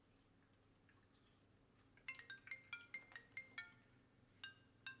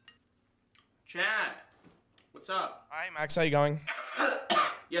Chad, what's up? Hi, Max. How you going?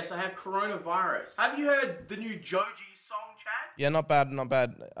 Yes, I have coronavirus. Have you heard the new Joji song, Chad? Yeah, not bad, not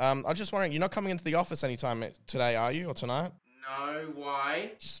bad. I was just wondering, you're not coming into the office anytime today, are you, or tonight? No,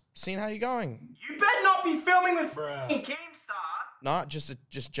 why? Just seeing how you're going. You better not be filming with Keemstar. Nah, just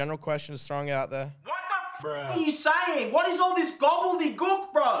general questions, throwing it out there. What the are you saying? What is all this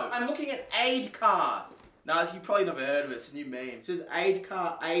gobbledygook, bro? I'm looking at aid car. Nah, you probably never heard of it. It's a new meme. It says aid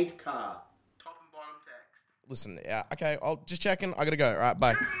car, aid car. Top and bottom text. Listen, yeah, okay, I'll just checking. I gotta go. All right,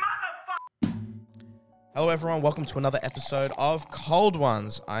 bye. Hello, everyone. Welcome to another episode of Cold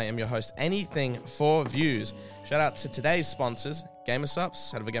Ones. I am your host, Anything for Views. Shout out to today's sponsors,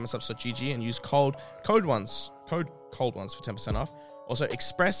 GamerSups. Head over to gamersubs.gg and use code COLDONES for 10% off. Also,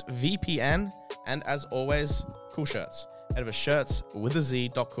 ExpressVPN, and as always, cool shirts. Head over to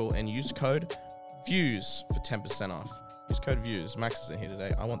shirtswithaz.cool and use code VIEWS for 10% off. Use code VIEWS. Max isn't here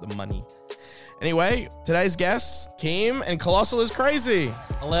today. I want the money. Anyway, today's guests, Keem and ColossalisCrazy.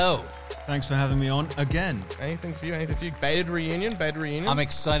 Hello. Thanks for having me on again. Anything for you? Anything for you? Baited reunion? I'm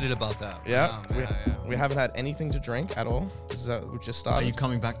excited about that. Yeah. We haven't had anything to drink at all. We just started. Are you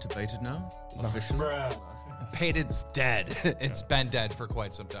coming back to Baited now? Officially? Baited's dead. It's been dead for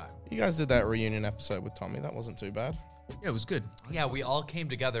quite some time. You guys did that reunion episode with Tommy. That wasn't too bad. Yeah, it was good. Yeah, we all came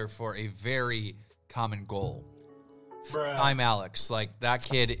together for a very common goal. I'm Alex. Like, that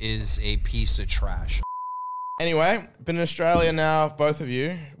kid is a piece of trash. Anyway, been in Australia now, both of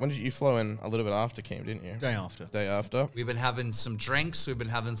you. When did you flew in? A little bit after Keem, didn't you? Day after. Day after. We've been having some drinks. We've been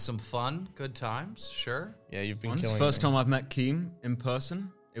having some fun. Good times, sure. Yeah, you've been killing First me. time I've met Keem in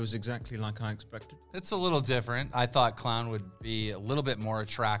person. It was exactly like I expected. It's a little different. I thought Clown would be a little bit more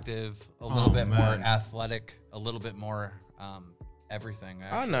attractive, a little bit more athletic, a little bit more everything.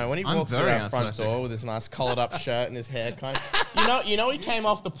 Actually. I don't know. When he walked through that front door with his nice collared up shirt and his hair kind of... You know he came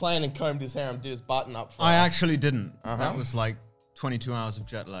off the plane and combed his hair and did his button up for I us. actually didn't. That was like 22 hours of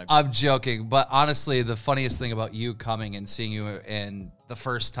jet lag. I'm joking, but honestly, the funniest thing about you coming and seeing you in the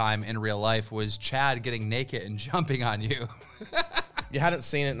first time in real life was Chad getting naked and jumping on you. You hadn't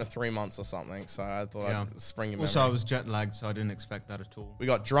seen it in 3 months or something, so I thought I'd spring your memory. Also, I was jet lagged, so I didn't expect that at all. We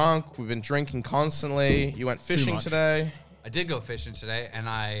got drunk. We've been drinking constantly. You went fishing today. I did go fishing today, and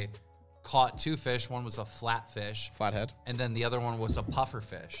I caught 2 fish. One was a flatfish. Flathead. And then the other one was a puffer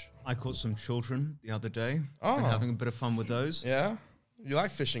fish. I caught some children the other day. Oh. Been having a bit of fun with those. Yeah? You like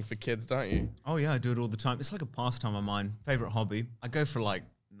fishing for kids, don't you? Oh, yeah, I do it all the time. It's like a pastime of mine. Favorite hobby. I go for like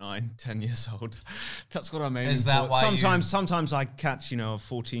 9, 10 years old. That's what I'm aiming for. Is that why Sometimes I catch, a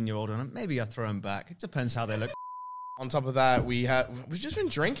 14-year-old and maybe I throw him back. It depends how they look. On top of that, we've just been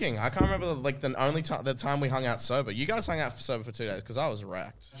drinking. I can't remember the time we hung out sober. You guys hung out sober for 2 days because I was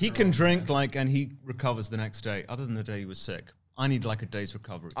wrecked. He can drink and he recovers the next day. Other than the day he was sick, I need like a day's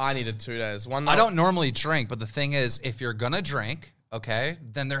recovery. I needed 2 days. One night, I don't normally drink, but the thing is, if you're gonna drink, okay,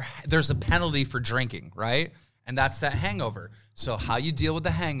 then there's a penalty for drinking, right? And that's that hangover. So how you deal with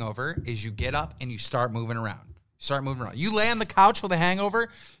the hangover is you get up and you start moving around. You lay on the couch with a hangover,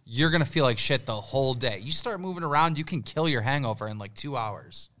 you're going to feel like shit the whole day. You start moving around, you can kill your hangover in like 2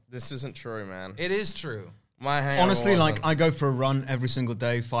 hours. This isn't true, man. It is true. My hangover Honestly, wasn't. I go for a run every single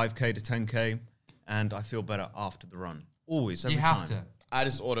day, 5K to 10K, and I feel better after the run. Always, every time. You have to. I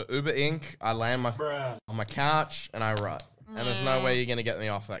just order Uber Inc. I lay on my couch and I rut. And there's no way you're going to get me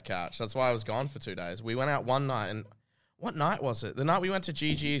off that couch. That's why I was gone for 2 days. We went out one night, and what night was it? The night we went to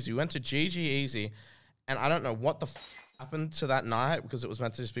GG Easy. We went to GG Easy. And I don't know what the happened to that night because it was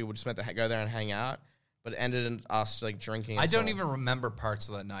meant to just be, we just meant to go there and hang out, but it ended in us like drinking. I don't even remember parts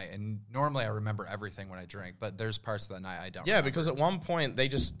of that night. And normally I remember everything when I drink, but there's parts of that night I don't remember. Because at one point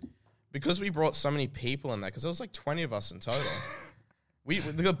because we brought so many people in there, because there was like 20 of us in total.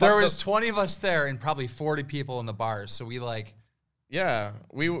 There was 20 of us there and probably 40 people in the bars. So we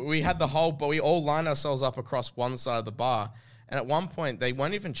we had the whole, but we all lined ourselves up across one side of the bar. And at one point, they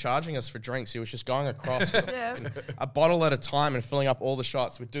weren't even charging us for drinks. He was just going across with a bottle at a time and filling up all the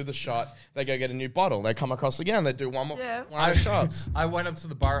shots. We'd do the shot. They go get a new bottle. They come across again. They do one more shots. I went up to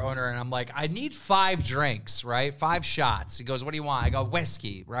the bar owner and I'm like, I need 5 drinks, right? 5 shots. He goes, what do you want? I go,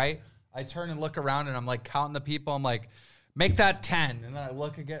 whiskey, right? I turn and look around and I'm like counting the people. I'm like, make that 10. And then I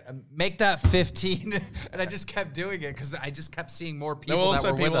look again, make that 15. And I just kept doing it because I just kept seeing more people there were that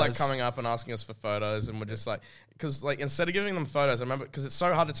also were people with like us. coming up and asking us for photos, and we're just like, because like instead of giving them photos, I remember because it's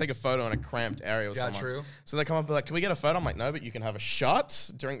so hard to take a photo in a cramped area with someone. True. So they come up and be like, can we get a photo? I'm like, no, but you can have a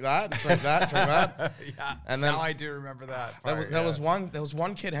shot, drink that, drink that, drink that. Yeah. And then now I do remember that. There was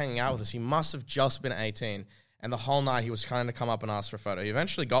one kid hanging out with us. He must have just been 18, and the whole night he was trying to come up and ask for a photo. He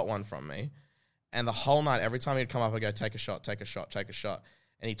eventually got one from me. And the whole night, every time he'd come up, I'd go, take a shot, take a shot, take a shot.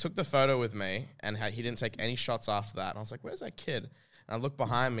 And he took the photo with me, and he didn't take any shots after that. And I was like, where's that kid? And I look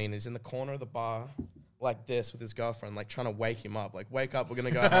behind me, and he's in the corner of the bar like this with his girlfriend, like trying to wake him up. Like, wake up, we're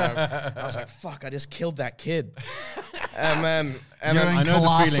going to go home. I was like, fuck, I just killed that kid. And then I know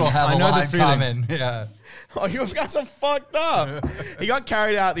the feeling. I know the feeling. Yeah. Oh, you guys are fucked up. He got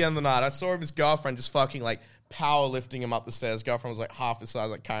carried out at the end of the night. I saw his girlfriend just fucking like power lifting him up the stairs. Girlfriend was like half his size,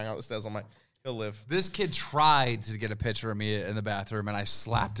 like carrying out the stairs. I'm like, he'll live. This kid tried to get a picture of me in the bathroom, and I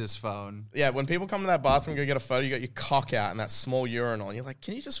slapped his phone. Yeah, when people come to that bathroom and go get a photo, you got your cock out and that small urinal, and you're like,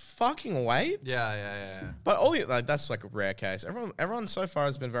 can you just fucking wait? Yeah. But that's like a rare case. Everyone so far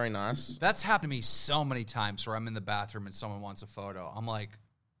has been very nice. That's happened to me so many times where I'm in the bathroom and someone wants a photo. I'm like,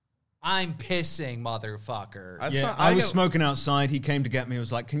 I'm pissing, motherfucker. I was smoking outside. He came to get me. He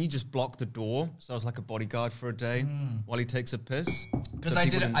was like, can you just block the door? So I was like a bodyguard for a day while he takes a piss. Because I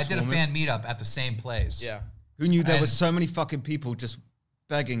did a fan meetup at the same place. Yeah. Who knew there were so many fucking people just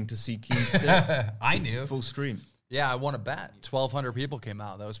begging to see Keemstar? I knew. Full stream. Yeah, I won a bet. 1,200 people came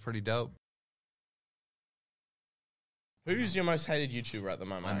out. That was pretty dope. Who's your most hated YouTuber at the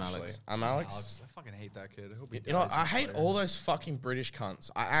moment, I'm Alex. I fucking hate that kid. I hope he dies. You know, I hate all those fucking British cunts.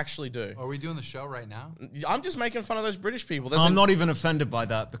 I actually do. Are we doing the show right now? I'm just making fun of those British people. I'm not even offended by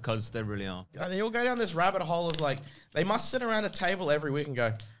that because they really are. They all go down this rabbit hole of like, they must sit around a table every week and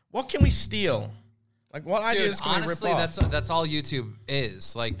go, what can we steal? Like, what ideas can we rip off? That's all YouTube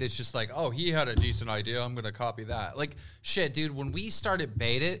is. Like, it's just like, oh, he had a decent idea, I'm going to copy that. Like, shit, dude, when we started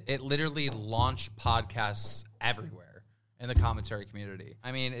Bait It literally launched podcasts everywhere in the commentary community.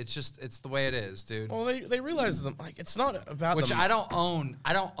 I mean, it's the way it is, dude. Well, they realize them, like, it's not about Which them. I don't own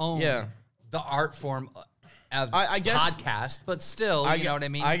the art form of I guess, podcast, but still, you know what I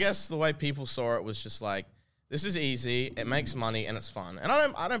mean? I guess the way people saw it was just like, this is easy, it makes money, and it's fun. And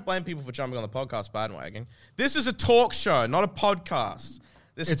I don't blame people for jumping on the podcast bandwagon. This is a talk show, not a podcast.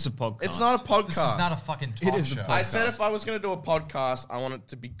 It's a podcast. It's not a podcast. This is not a fucking talk show. I said if I was going to do a podcast, I want it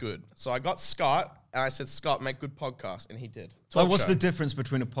to be good. So I got Scott, and I said, Scott, make good podcasts, and he did. What's the difference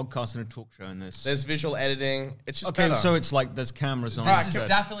between a podcast and a talk show in this? There's visual editing. It's just okay, better. so it's like there's cameras on. This is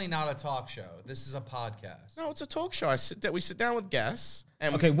definitely not a talk show. This is a podcast. No, it's a talk show. We sit down with guests.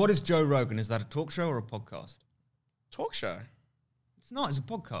 And okay, what is Joe Rogan? Is that a talk show or a podcast? Talk show. It's not. It's a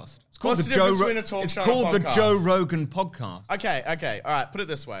podcast. It's called the Joe between a talk show and a podcast? It's called the Joe Rogan podcast. Okay. All right, put it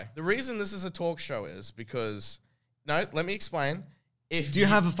this way. The reason this is a talk show is because... No, let me explain. Do you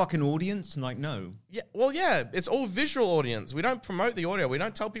have a fucking audience? Like, no. Yeah, well, yeah, it's all visual audience. We don't promote the audio. We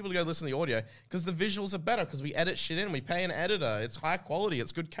don't tell people to go listen to the audio because the visuals are better because we edit shit in. We pay an editor. It's high quality.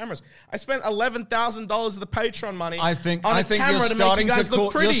 It's good cameras. I spent $11,000 of the Patreon money on a camera to make you guys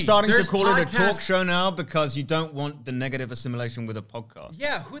look pretty. You're starting to call it a talk show now because you don't want the negative assimilation with a podcast.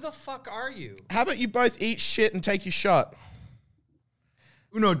 Yeah, who the fuck are you? How about you both eat shit and take your shot?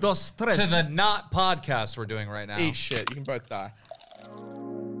 Uno, dos, tres. To the not podcast we're doing right now. Eat shit. You can both die.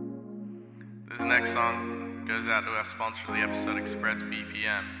 This next song goes out to our sponsor of the episode,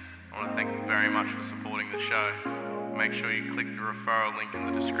 ExpressVPN. I want to thank them very much for supporting the show. Make sure you click the referral link in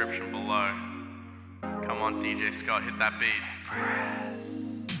the description below. Come on, DJ Scott, hit that beat.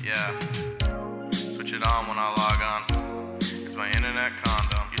 Yeah. Switch it on when I log on. It's my internet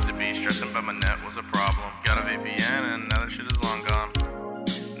condom. Used to be stressing but my net was a problem. Got a VPN and now that shit is long gone.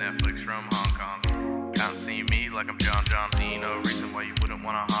 Netflix from Hong Kong. Can't see me like I'm John. See no reason why you wouldn't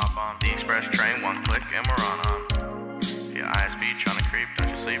want to hop on the express train. One click and we're on. Your ISP trying to creep, don't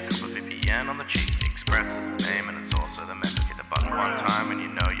you sleep? Couple VPN on the cheek. Express is the name and it's also the method. Hit the button one time and you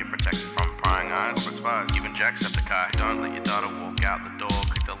know you're protected from prying eyes. Or spies. Even Jacksepticeye. Don't let your daughter walk out the door.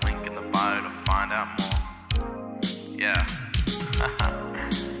 Click the link in the bio to find out more. Yeah.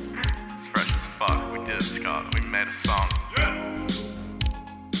 It's fresh as fuck. We did it, Scott. We made a song. Yeah.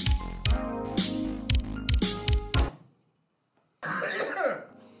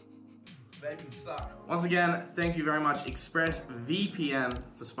 Once again, thank you very much, ExpressVPN,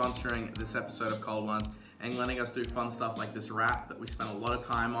 for sponsoring this episode of Cold Ones and letting us do fun stuff like this rap that we spent a lot of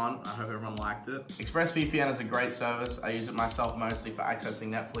time on. I hope everyone liked it. ExpressVPN is a great service. I use it myself mostly for accessing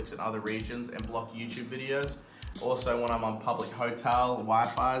Netflix and other regions and blocked YouTube videos. Also, when I'm on public hotel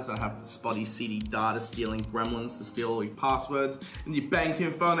Wi-Fi's, I have spotty CD data stealing gremlins to steal all your passwords and your bank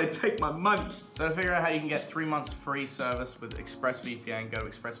info, and they take my money. So to figure out how you can get 3 months free service with ExpressVPN, go to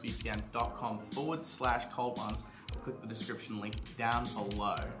expressvpn.com/coldones or click the description link down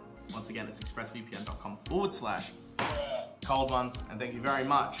below. Once again, it's expressvpn.com/cold ones. And thank you very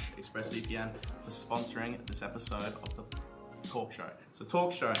much, ExpressVPN, for sponsoring this episode of the talk show. It's a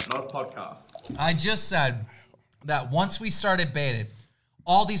talk show, not a podcast. I just said that once we started Bait It,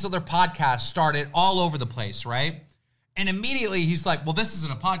 all these other podcasts started all over the place, right? And immediately he's like, well, this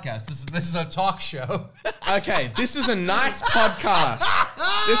isn't a podcast. This is a talk show. Okay, this is a nice podcast.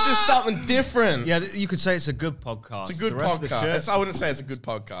 This is something different. Yeah, you could say it's a good podcast. It's a good podcast. I wouldn't say it's a good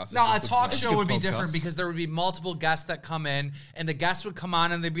podcast. It's No, a just talk good show would be podcast. different because there would be multiple guests that come in, and the guests would come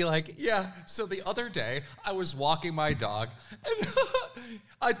on and they'd be like, yeah, so the other day I was walking my dog, and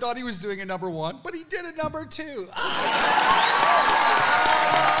I thought he was doing a number 1, but he did a number 2.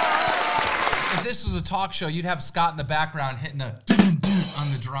 If this was a talk show, you'd have Scott in the background hitting the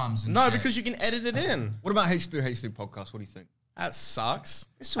on the drums. And No, shit. because you can edit it in. What about H3 podcast? What do you think? That sucks.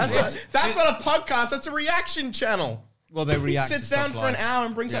 It's That's not a podcast. That's a reaction channel. Well, they He react sits to down stuff for an live. hour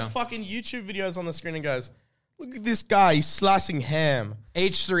and brings up fucking YouTube videos on the screen and goes, look at this guy. He's slicing ham.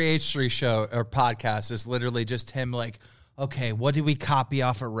 H3 show or podcast is literally just him like, okay, what did we copy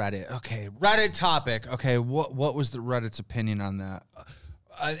off of Reddit? Okay, Reddit topic. Okay, what was the Reddit's opinion on that?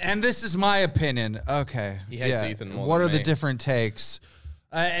 And this is my opinion. Okay. He hates Ethan more What than are the me. different takes?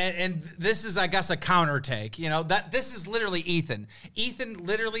 And this is, I guess, a counter take. You know, that this is literally Ethan. Ethan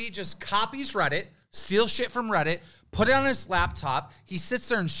literally just copies Reddit, steals shit from Reddit, put it on his laptop. He sits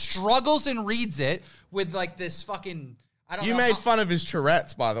there and struggles and reads it with like this fucking, I don't know. You made fun of his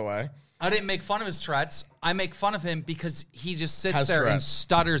Tourette's, by the way. I didn't make fun of his Tourette's. I make fun of him because he just sits Has there and Tourette's.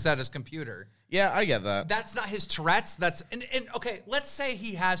 stutters at his computer. Yeah, I get that. That's not his Tourette's. That's and okay, let's say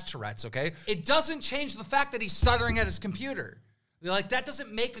he has Tourette's, okay? It doesn't change the fact that he's stuttering at his computer. Like, that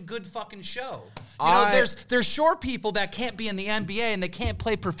doesn't make a good fucking show. You know, there's short people that can't be in the NBA and they can't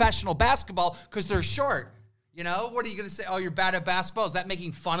play professional basketball because they're short. You know, what are you going to say? Oh, you're bad at basketball. Is that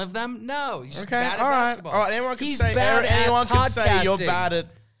making fun of them? No, you're just bad at basketball. All right, anyone can He's say, bad at anyone can say you're podcasting. bad at...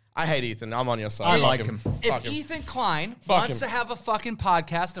 I hate Ethan. I'm on your side. I like him. Fuck If him. Ethan Klein Fuck wants him. to have a fucking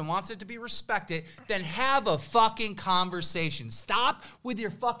podcast and wants it to be respected, then have a fucking conversation. Stop with your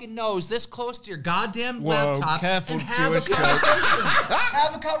fucking nose this close to your goddamn laptop careful, and have Jewish a conversation.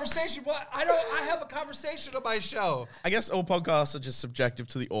 Have a conversation. What? I have a conversation on my show. I guess all podcasts are just subjective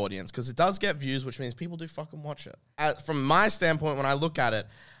to the audience because it does get views, which means people do fucking watch it. From my standpoint, when I look at it,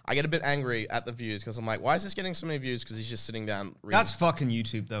 I get a bit angry at the views because I'm like, why is this getting so many views? Because he's just sitting down reading. That's fucking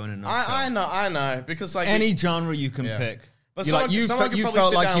YouTube, though, in a nutshell. I know. Because like Any genre you can pick. But You someone could you probably felt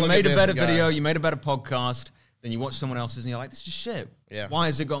sit like down you and made look a at better this and go, video, you made a better podcast, then you watch someone else's and you're like, this is shit. Yeah. Why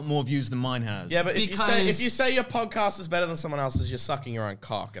has it got more views than mine has? Yeah, but if Because- you say your podcast is better than someone else's, you're sucking your own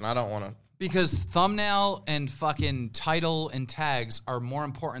cock, and I don't want to. Because thumbnail and fucking title and tags are more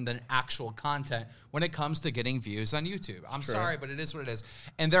important than actual content when it comes to getting views on YouTube. I'm sorry, but it is what it is.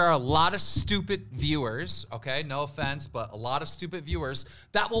 And there are a lot of stupid viewers, okay? No offense, but a lot of stupid viewers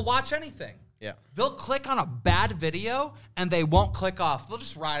that will watch anything. Yeah. They'll click on a bad video and they won't click off. They'll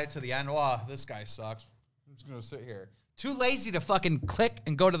just ride it to the end. Oh, this guy sucks. I'm just going to sit here. Too lazy to fucking click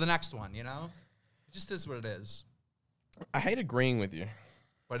and go to the next one, you know? It just is what it is. I hate agreeing with you.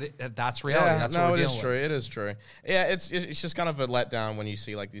 But that's reality. That's what we're it dealing is with. true. It is true. Yeah, it's just kind of a letdown when you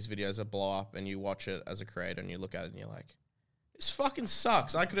see like these videos that blow up and you watch it as a creator and you look at it and you're like, this fucking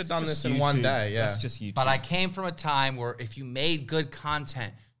sucks. I could have done this in one day. Yeah, That's just YouTube. But I came from a time where if you made good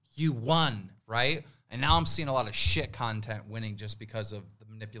content, you won, right? And now I'm seeing a lot of shit content winning just because of the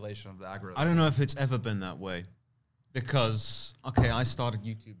manipulation of the algorithm. I don't know if it's ever been that way. Because, okay, I started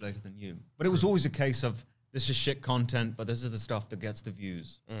YouTube later than you. But it was always a case of, this is shit content, but this is the stuff that gets the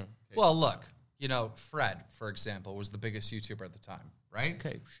views. Well, look, you know, Fred, for example, was the biggest YouTuber at the time, right?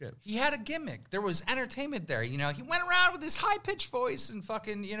 Okay, shit. He had a gimmick. There was entertainment there. You know, he went around with his high-pitched voice and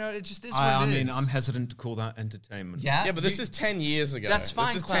fucking, you know, it just is what I it is. mean, I'm hesitant to call that entertainment. Yeah? but this is 10 years ago. That's fine,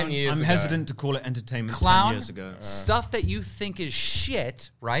 This is Clown. 10 years I'm ago. hesitant to call it entertainment Clown, 10 years ago. stuff that you think is shit,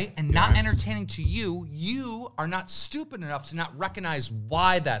 right, and not entertaining to you, you are not stupid enough to not recognize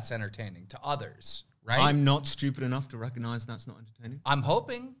why that's entertaining to others, right? I'm not stupid enough to recognize that's not entertaining. I'm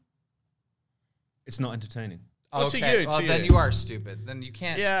hoping. It's not entertaining. Well, to Okay, you, well, to then you. you are stupid. Then you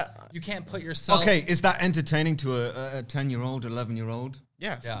can't. Yeah. You can't put yourself. Okay, is that entertaining to a 10-year-old, 11-year-old?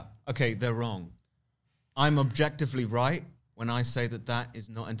 Yes. Yeah. Okay, they're wrong. I'm objectively right when I say that that is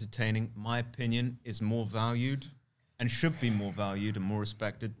not entertaining. My opinion is more valued and should be more valued and more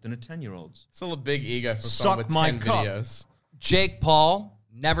respected than a 10-year-old's. Still a big ego for Suck someone with my 10 cock. videos. Jake Paul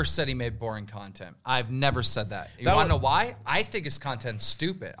never said he made boring content. I've never said that. You That want to would- know why? I think his content's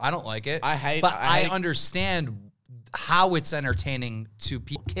stupid. I don't like it. I hate- But I I hate- understand how it's entertaining to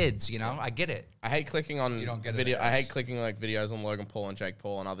kids. You know, I get it. I hate clicking on You don't get it, video. I I hate guess. clicking like videos on Logan Paul and Jake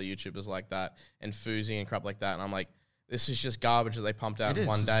Paul and other YouTubers like that and Fousey and crap like that. And I'm like, this is just garbage that they pumped out It in is,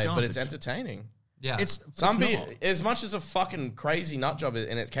 one it's day, but it's garbage. entertaining. Yeah. Some it's people, not. as much as a fucking crazy nut job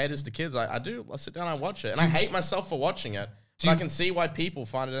and it caters to kids, I sit down and watch it. And I hate myself for watching it. But I can see why people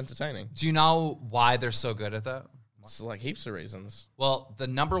find it entertaining. Do you know why they're so good at that? It's like heaps of reasons. Well, the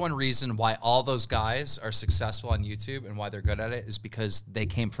number one reason why all those guys are successful on YouTube and why they're good at it is because they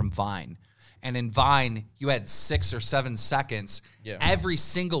came from Vine. And in Vine, you had 6 or 7 seconds. Yeah. Every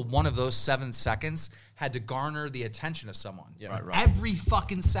single one of those 7 seconds had to garner the attention of someone. Yeah. Right. Every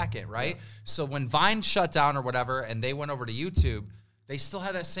fucking second, right? Yeah. So when Vine shut down or whatever and they went over to YouTube, they still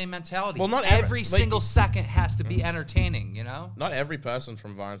had that same mentality. Well, not every single second has to be entertaining, you know? Not every person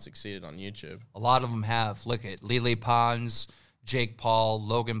from Vine succeeded on YouTube. A lot of them have. Look at Lele Pons, Jake Paul,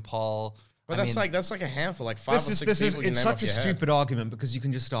 Logan Paul. But that's like a handful, like 5 or 6 people. It's such a stupid argument because you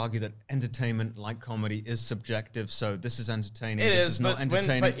can just argue that entertainment, like comedy, is subjective. So this is entertaining. This is not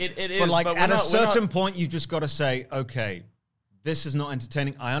entertaining. But it is. But like but at a certain point, you just got to say, okay, this is not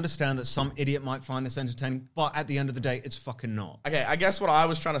entertaining. I understand that some idiot might find this entertaining, but at the end of the day, it's fucking not. Okay, I guess what I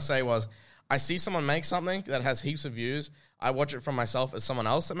was trying to say was, I see someone make something that has heaps of views. I watch it from myself as someone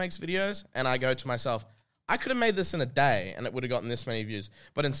else that makes videos, and I go to myself, I could have made this in a day, and it would have gotten this many views.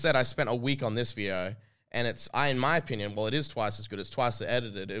 But instead, I spent a week on this video, and in my opinion, well, it is twice as good. It's twice as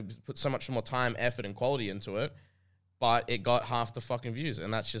edited. It put so much more time, effort, and quality into it, but it got half the fucking views,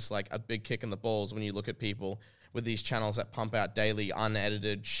 and that's just like a big kick in the balls when you look at people with these channels that pump out daily,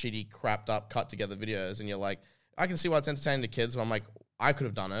 unedited, shitty, crapped up, cut together videos. And you're like, I can see why it's entertaining to kids, but I'm like, I could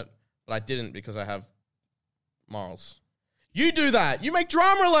have done it, but I didn't because I have morals. You do that. You make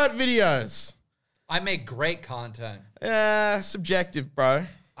drama alert videos. I make great content. Subjective, bro.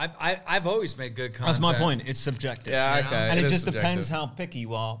 I've always made good content. That's my point. It's subjective. Yeah, You know? okay. And it is just subjective. depends how picky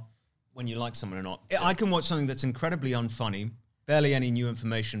you are when you like someone or not. I can watch something that's incredibly unfunny, barely any new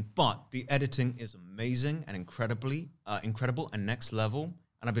information, but the editing is amazing and incredible and next level.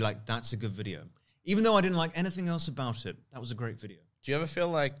 And I'd be like, that's a good video. Even though I didn't like anything else about it, that was a great video. Do you ever feel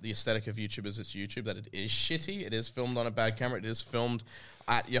like the aesthetic of YouTube is it's YouTube, that it is shitty? It is filmed on a bad camera. It is filmed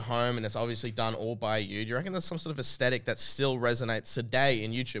at your home, and it's obviously done all by you. Do you reckon there's some sort of aesthetic that still resonates today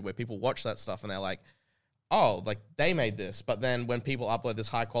in YouTube where people watch that stuff and they're like, oh, like they made this. But then when people upload this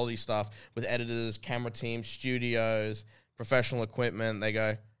high quality stuff with editors, camera teams, studios, professional equipment, they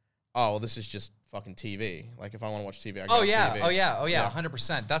go, oh, well, this is just fucking TV. Like if I want to watch TV, I go to TV. Oh yeah,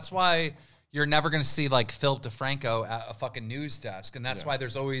 100%. That's why you're never going to see like Philip DeFranco at a fucking news desk. And that's why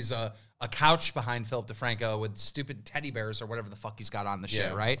there's always a couch behind Philip DeFranco with stupid teddy bears or whatever the fuck he's got on the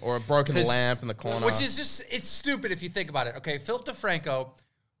shit, right? Or a broken lamp in the corner. Which is just, it's stupid if you think about it. Okay, Philip DeFranco,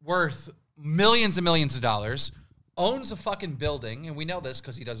 worth millions and millions of dollars, owns a fucking building, and we know this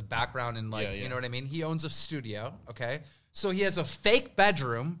because he does background and you know what I mean? He owns a studio, okay? So he has a fake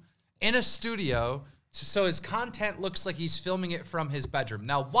bedroom in a studio so his content looks like he's filming it from his bedroom.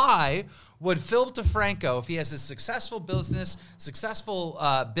 Now, why would Philip DeFranco, if he has a successful business, successful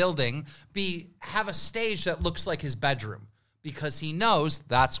building, have a stage that looks like his bedroom? Because he knows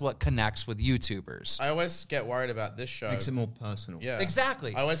that's what connects with YouTubers. I always get worried about this show. Makes it more personal. Yeah.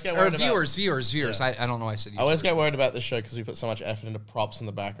 Exactly. I always get worried viewers. Yeah. I don't know why I said YouTubers. I always get worried about this show because we put so much effort into props in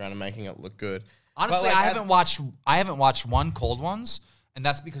the background and making it look good. Honestly, But, like, I haven't watched one Cold Ones, and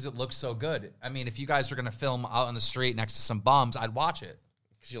that's because it looks so good. I mean, if you guys were going to film out on the street next to some bums, I'd watch it.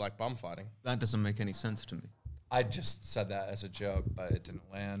 Because you like bum fighting. That doesn't make any sense to me. I just said that as a joke, but it didn't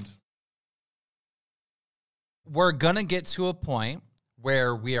land. We're going to get to a point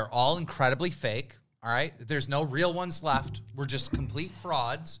where we are all incredibly fake, all right? There's no real ones left. We're just complete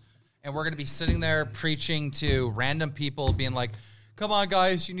frauds, and we're going to be sitting there preaching to random people, being like, come on,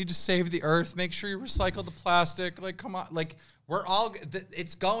 guys, you need to save the earth. Make sure you recycle the plastic. Like, come on. Like, we're all,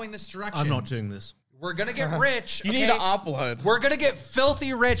 it's going this direction. I'm not doing this. We're going to get rich. You need to upload. We're going to get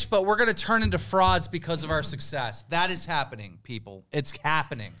filthy rich, but we're going to turn into frauds because of our success. That is happening, people. It's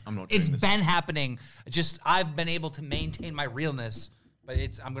happening. I'm not doing It's this. been happening. Just, I've been able to maintain my realness, but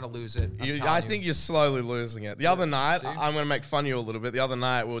I'm going to lose it. I think you're slowly losing it. The other night, See? I'm going to make fun of you a little bit. The other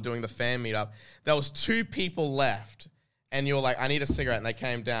night, we were doing the fan meetup. There was 2 people left. And you were like, I need a cigarette. And they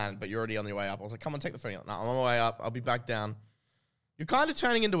came down, but you're already on your way up. I was like, come on, take the phone. No, I'm on my way up. I'll be back down. You're kind of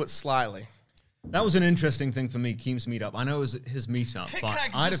turning into it slightly. That was an interesting thing for me, Keem's meetup. I know it was his meetup, but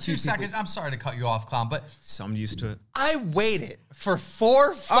I had a few people. I'm sorry to cut you off, Clown, but So I'm used to it. I waited for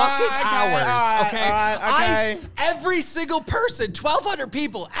 4 fucking hours, okay? okay. Every single person, 1,200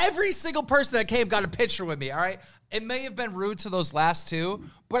 people, every single person that came got a picture with me, all right? It may have been rude to those last 2,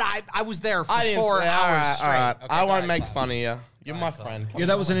 but I was there for 4 hours straight. All right. Okay, I go won't ahead, make Clown. fun of you. You're my friend. Yeah,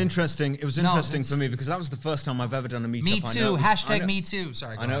 that was interesting for this- me because that was the first time I've ever done a meetup. Me I know too. it was- I know- Me too.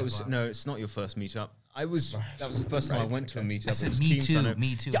 Sorry. I know it was it's not your first meetup. That was the first time I went to a meetup. I said It was me Keem's, too, I know.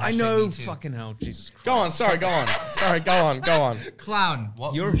 me too, Yeah, I hashtag know. me too. Fucking hell, Jesus Christ. Go on. Sorry, go on. Sorry, go on. Clown.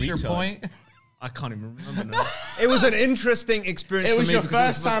 What You're a was your retard. point? I can't even remember now. It was an interesting experience. It for was me your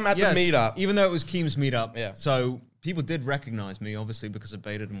because first time at the meetup. even though it was Keem's meetup. Yeah. So people did recognize me, obviously, because of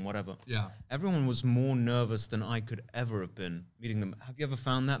Baited and whatever. Yeah. Everyone was more nervous than I could ever have been meeting them. Have you ever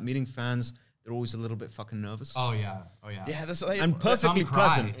found that? Meeting fans, they're always a little bit fucking nervous. Oh, yeah. Yeah, And perfectly Some cry.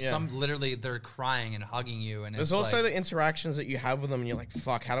 pleasant. Yeah. Some literally, they're crying and hugging you. And There's it's also like, the interactions that you have with them, and you're like,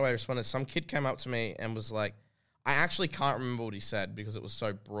 fuck, how do I respond? Some kid came up to me and was like, I actually can't remember what he said because it was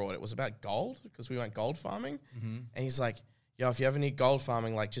so broad. It was about gold, because we went gold farming. Mm-hmm. And he's like, yo, if you ever need gold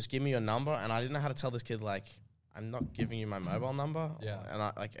farming, like, just give me your number. And I didn't know how to tell this kid, like, I'm not giving you my mobile number. Yeah.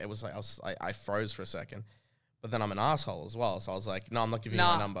 And I froze for a second. But then I'm an asshole as well. So I was like, no, I'm not giving you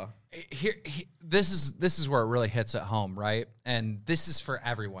my number. This is where it really hits at home, right? And this is for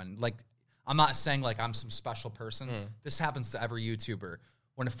everyone. Like, I'm not saying like I'm some special person. This happens to every YouTuber.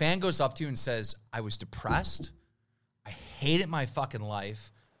 When a fan goes up to you and says, I was depressed, I hated my fucking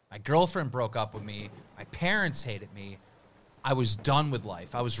life, my girlfriend broke up with me, my parents hated me, I was done with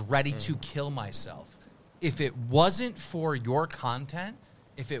life, I was ready to kill myself. If it wasn't for your content,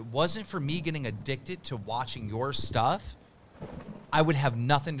 if it wasn't for me getting addicted to watching your stuff, I would have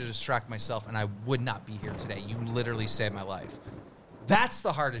nothing to distract myself and I would not be here today. You literally saved my life. That's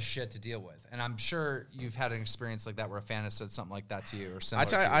the hardest shit to deal with. And I'm sure you've had an experience like that where a fan has said something like that to you or similar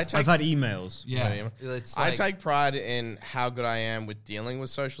to you. I've had emails. Yeah. It's like, I take pride in how good I am with dealing with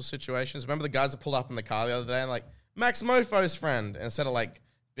social situations. Remember the guys that pulled up in the car the other day and like, Maxmoefoe's friend, and instead of like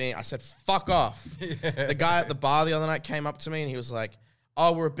being, I said, fuck off. The guy at the bar the other night came up to me and he was like,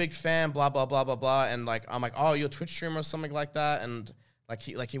 oh, we're a big fan, blah, blah, blah, blah, blah. And like, I'm like, oh, you're a Twitch streamer or something like that. And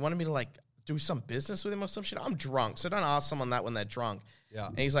he wanted me to like do some business with him or some shit. I'm drunk, so don't ask someone that when they're drunk. Yeah.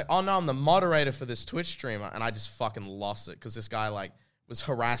 And he's like, oh no, I'm the moderator for this Twitch streamer. And I just fucking lost it because this guy like was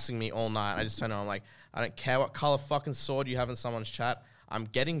harassing me all night. I just turned on, I'm like, I don't care what color fucking sword you have in someone's chat. I'm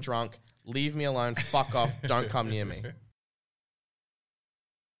getting drunk. Leave me alone. Fuck off. Don't come near me.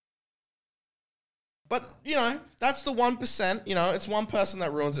 But, you know, that's the 1%. You know, it's one person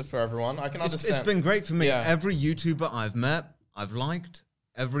that ruins it for everyone. I can understand. It's been great for me. Yeah. Every YouTuber I've met, I've liked.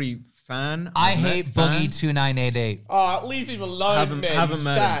 Every fan I I've hate met, Boogie2988. Oh, leave him alone, man. Haven't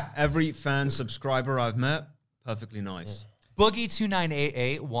met him. That. Every fan subscriber I've met, perfectly nice.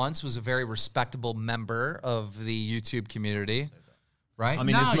 Boogie2988 once was a very respectable member of the YouTube community. Right? I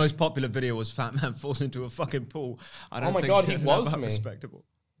mean, his most popular video was Fat Man falls into a fucking pool. I don't Oh my think God, he that was that me. respectable.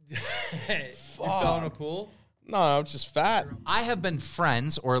 You fell in a pool? No, I'm just fat. I have been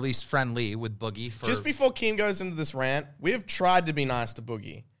friends, or at least friendly, with Boogie for... Just before Keem goes into this rant, we have tried to be nice to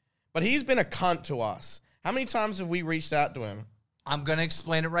Boogie. But he's been a cunt to us. How many times have we reached out to him? I'm going to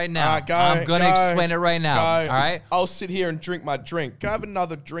explain it right now. Go, I'm going to explain it right now. Go. All right? I'll sit here and drink my drink. Can I have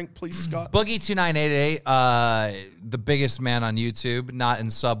another drink, please, Scott? Boogie2988, the biggest man on YouTube, not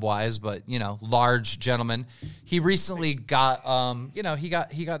in sub-wise, but, you know, large gentleman. He recently got, he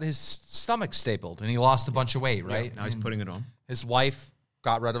got his stomach stapled, and he lost a bunch of weight, right? Now he's putting it on. His wife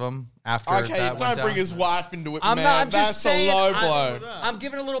got rid of him after Okay, that went don't down. bring his wife into it, I'm man. not. I'm just That's saying. a low blow. I'm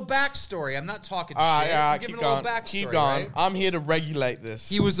giving a little backstory. I'm not talking All right, shit. all right, I'm giving keep a little going. backstory. Keep going. Right? I'm here to regulate this.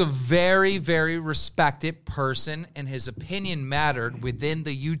 He was a very, very respected person, and his opinion mattered within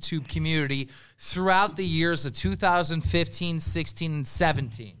the YouTube community throughout the years of 2015, 16, and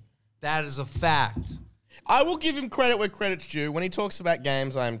 17. That is a fact. I will give him credit where credit's due. When he talks about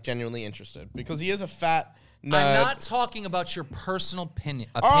games, I am genuinely interested because he is a fat nerd. I'm not talking about your personal opinion.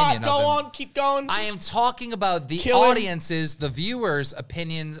 All right, of go him. on. Keep going. I am talking about the Kill him. audience's, the viewers'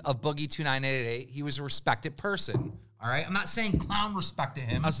 opinions of Boogie2988. He was a respected person. All right? I'm not saying clown respected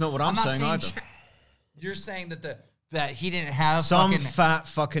him. That's not what I'm not saying either. You're saying that he didn't have Some fucking... fat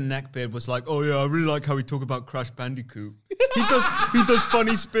fucking neckbeard was like, "Oh yeah, I really like how we talk about Crash Bandicoot. he does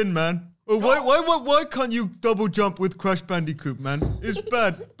funny spin, man. Oh, why can't you double jump with Crash Bandicoot, man? It's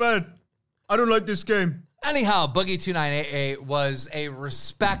bad. I don't like this game." Anyhow, Boogie2988 was a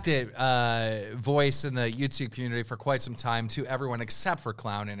respected voice in the YouTube community for quite some time to everyone except for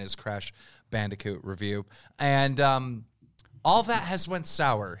Clown in his Crash Bandicoot review. And all that has went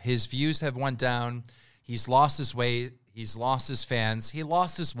sour. His views have went down. He's lost his weight. He's lost his fans. He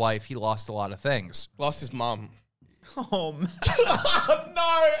lost his wife. He lost a lot of things. Lost his mum. Oh man.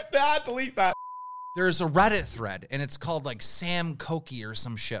 No, Dad, delete that. There's a Reddit thread, and it's called like Sam Koki or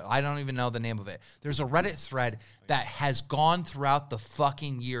some shit. I don't even know the name of it. There's a Reddit thread that has gone throughout the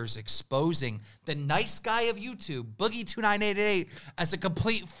fucking years exposing the nice guy of YouTube, Boogie2988, as a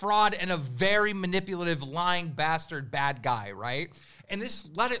complete fraud and a very manipulative, lying bastard bad guy, right? And this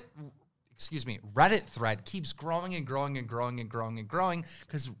Reddit thread keeps growing and growing and growing and growing and growing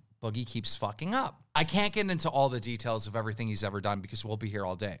because Boogie keeps fucking up. I can't get into all the details of everything he's ever done because we'll be here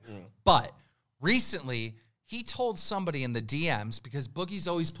all day. But recently, He told somebody in the DMs, because Boogie's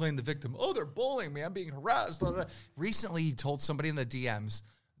always playing the victim. Oh, they're bullying me. I'm being harassed. Blah, blah, blah. Recently, he told somebody in the DMs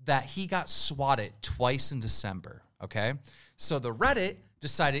that he got swatted twice in December, okay? So the Reddit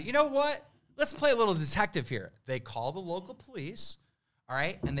decided, you know what? Let's play a little detective here. They call the local police, all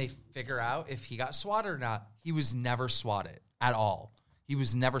right? And they figure out if he got swatted or not. He was never swatted at all. He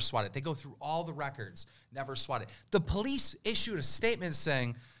was never swatted. They go through all the records, never swatted. The police issued a statement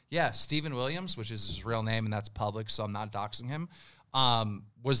saying, yeah, Stephen Williams, which is his real name, and that's public, so I'm not doxing him,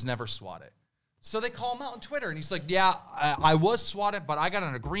 was never swatted. So they call him out on Twitter, and he's like, yeah, I was swatted, but I got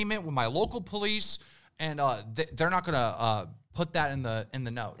an agreement with my local police, and they're not going to put that in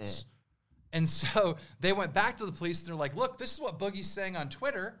the notes. And so they went back to the police, and they're like, look, this is what Boogie's saying on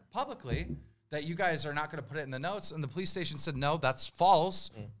Twitter publicly, that you guys are not going to put it in the notes. And the police station said, no, that's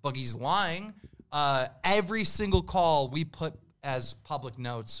false. Boogie's lying. Every single call we put as public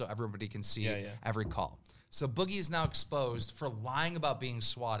notes so everybody can see every call. So Boogie is now exposed for lying about being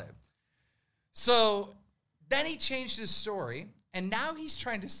swatted. So then he changed his story, and now he's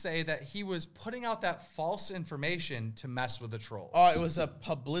trying to say that he was putting out that false information to mess with the trolls. Oh, it was a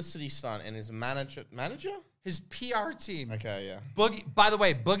publicity stunt, and his manager? His PR team. Okay, yeah. Boogie, by the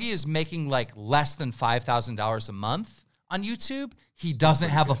way, Boogie is making like less than $5,000 a month on YouTube. He doesn't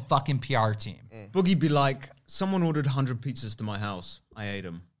have a fucking PR team. Boogie be like, someone ordered 100 pizzas to my house. I ate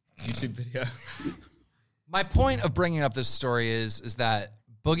them. YouTube video. My point of bringing up this story is that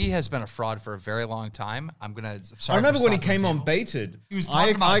Boogie has been a fraud for a very long time. I remember when he came on Baited. He was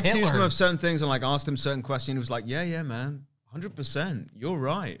talking about I accused Hitler. him of certain things and like asked him certain questions. He was like, yeah, man. 100%. You're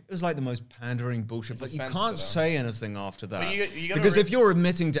right. It was like the most pandering bullshit. But you can't say anything after that. Because if you're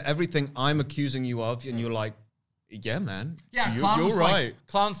admitting to everything I'm accusing you of, and you're like, yeah, man. Yeah, you're right. Like,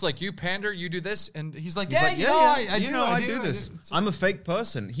 Clown's like, you pander, you do this. And he's like, I do this. I'm a fake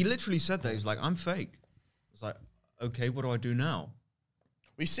person. He literally said that. He was like, I'm fake. I was like, okay, what do I do now?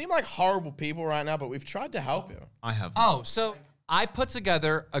 We seem like horrible people right now, but we've tried to help him. I have. Oh, so I put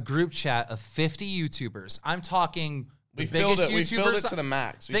together a group chat of 50 YouTubers. I'm talking the biggest YouTubers. We filled it to the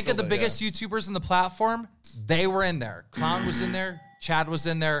max. Think of the biggest YouTubers in the platform. They were in there. Clown was in there. Chad was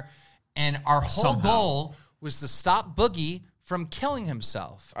in there. And our whole goal was to stop Boogie from killing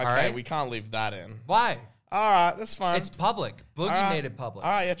himself. Okay, all right? we can't leave that in. Why? All right, that's fine. It's public. Boogie made it public.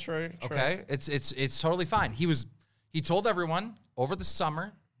 All right, yeah, true. Okay, it's totally fine. He told everyone over the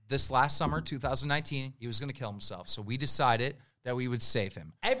summer, this last summer, 2019, he was going to kill himself. So we decided that we would save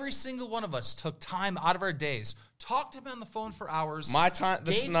him. Every single one of us took time out of our days, talked to him on the phone for hours. My time,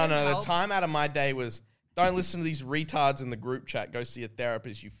 the time out of my day was, don't listen to these retards in the group chat. Go see a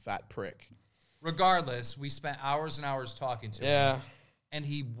therapist, you fat prick. Regardless, we spent hours and hours talking to him. And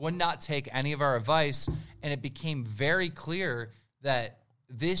he would not take any of our advice. And it became very clear that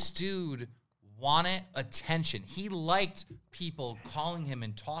this dude wanted attention. He liked people calling him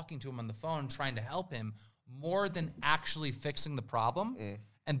and talking to him on the phone, trying to help him more than actually fixing the problem.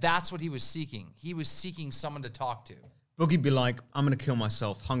 And that's what he was seeking. He was seeking someone to talk to. Boogie be like, I'm going to kill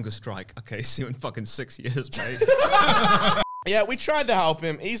myself. Hunger strike. Okay, see you in fucking 6 years, mate. Yeah, we tried to help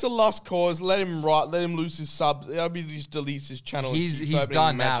him. He's a lost cause. Let him lose his subs. He just deletes his channel. He's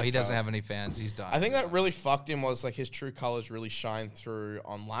done now. He doesn't have any fans. He's done. I think that really fucked him was like his true colors really shined through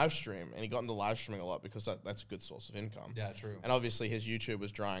on live stream, and he got into live streaming a lot because that's a good source of income. Yeah, true. And obviously his YouTube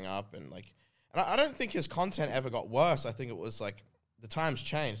was drying up, and I don't think his content ever got worse. I think it was like the times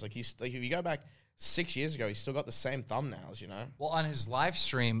changed. Like if you go back 6 years ago, he's still got the same thumbnails, you know? Well, on his live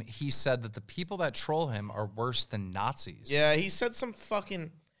stream, he said that the people that troll him are worse than Nazis. Yeah, he said some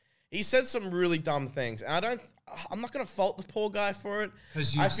really dumb things. And I'm not going to fault the poor guy for it.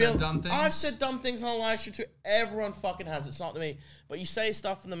 Because you've said dumb things? I've said dumb things on live stream too. Everyone fucking has. It's not to me. But you say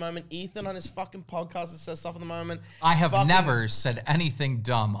stuff in the moment. Ethan on his fucking podcast says stuff in the moment. I have never said anything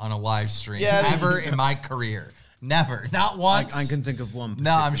dumb on a live stream ever in my career. Never. Not once. I can think of one. No,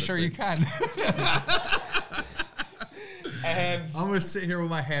 I'm sure you can. And I'm going to sit here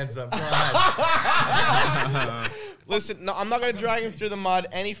with my hands up. Go ahead. Listen, no, I'm not going to drag him through the mud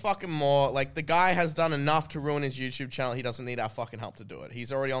any fucking more. Like, the guy has done enough to ruin his YouTube channel. He doesn't need our fucking help to do it.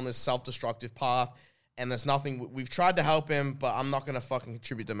 He's already on this self-destructive path, and there's nothing. We've tried to help him, but I'm not going to fucking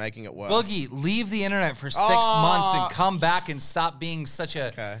contribute to making it worse. Boogie, leave the internet for 6 months and come back and stop being such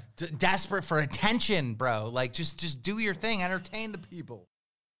a desperate for attention, bro. Like, just do your thing. Entertain the people.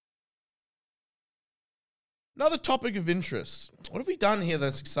 Another topic of interest. What have we done here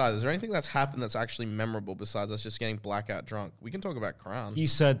that's exciting? Is there anything that's happened that's actually memorable besides us just getting blackout drunk? We can talk about Crown. He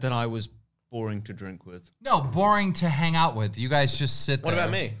said that I was boring to drink with. No, boring to hang out with. You guys just sit there. What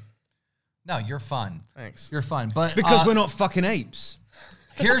about me? No, you're fun. Thanks. You're fun. But because we're not fucking apes.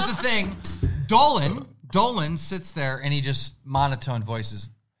 Here's the thing. Dolan Dolan sits there and he just monotone voices.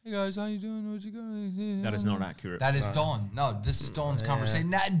 Hey guys, how you doing? What you going? That is not accurate. That is Dolan. No, this is Dolan's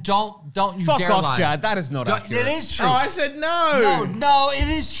conversation. Don't you Fuck dare off, lie. Chad. That is not accurate. It is true. Oh, I said no. No, it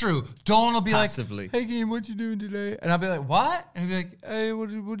is true. Dolan will be Passively. like, "Hey, Keem, what you doing today?" And I'll be like, "What?" And he'll be like, "Hey, what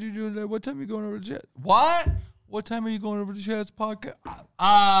are you doing today? What time are you going over to Chad? What? What time are you going over to Chad's podcast?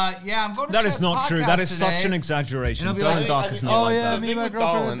 Yeah, I'm going to That Chad's is not true. podcast That is today." such an exaggeration. And I'll be Dolan like, Dark is not "Oh, like yeah, that. me and my with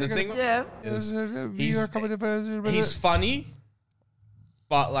girlfriend." Dolan, the thing is, he's funny,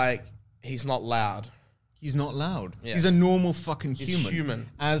 but like he's not loud. He's not loud. Yeah. He's a normal fucking He's human. human.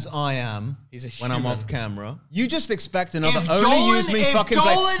 As I am. He's a when I'm human. off camera. You just expect another If only Dolan- use me if fucking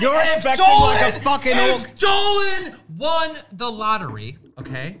Dolan- play. You're if expecting Dolan- like a fucking if orc. Dolan won the lottery,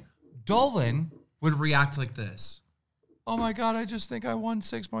 okay? Dolan would react like this. Oh my God, I just think I won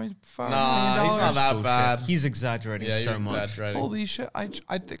 $6.5 million. Nah, he's not that bad. He's exaggerating Yeah, so you're much. exaggerating. Holy shit, I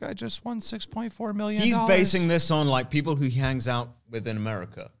think I just won $6.4 million. He's basing this on like people who he hangs out with in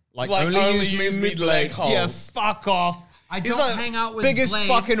America. Like only use me Blade. Blade holes. Yeah, fuck off. I He's don't like hang out with biggest Blade.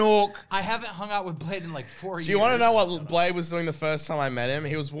 fucking orc. I haven't hung out with Blade in like 4 years. Do you want to know what Blade was doing the first time I met him?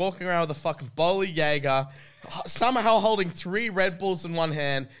 He was walking around with a fucking bowl of Jaeger, somehow holding 3 Red Bulls in one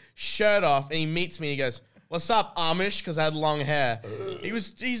hand, shirt off, and he meets me. He goes, "What's up, Amish?" Because I had long hair.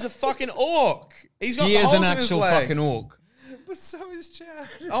 He's a fucking orc. He's got He is holes an in his actual legs. fucking orc. But so is Chad.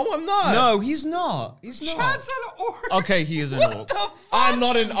 Oh, I'm not. No, he's not. He's not. Chad's an orc. Okay, he is an orc. I'm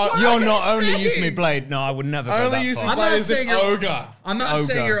not an. You're not only use me Blade. No, I would never go Only that use far. me I'm Blade not is an saying you're- ogre. I'm not Ogre.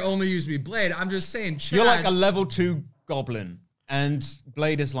 saying you're only use me Blade. I'm just saying Chad. You're like a level 2 goblin, and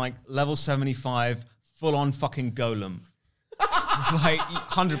Blade is like level 75, full on fucking golem. Like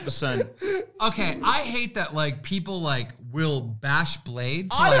 100%. Okay, I hate that like people like will bash Blade.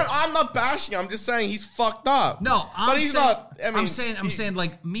 to, like- I'm not bashing him. I'm just saying he's fucked up. No, but he's not. I mean, I'm saying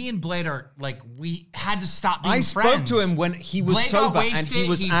like me and Blade are like we had to stop being I friends. spoke to him when he was Blade got sober, and wasted, he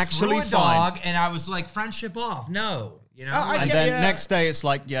was actually threw a fine. dog, and I was like friendship off. No, you know. I And get- then yeah. next day, it's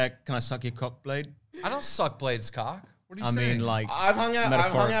like, yeah, can I suck your cock, Blade? I don't suck Blade's cock. What are you I saying? mean, like, I've hung out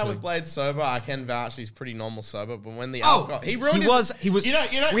metaphorically. with Blade sober. I can vouch he's pretty normal sober. But when the Oh, alcohol, he ruined. He was. You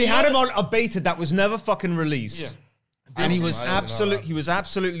know. We had him on a beta that was never fucking released, Yeah. and he was I didn't know that. He was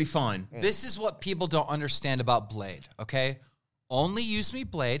absolutely fine. this is what people don't understand about Blade. Okay. Only use me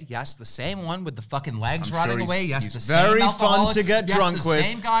Blade. Yes, the same one with the fucking legs I'm rotting sure he's- away. Yes, he's the same very fun alcoholic. to get Yes, drunk the with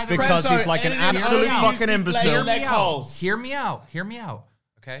same guy that because Presto, he's like an and absolute hear me fucking out. imbecile. Hear Hear leg me holes. out. Hear me out. Hear me out.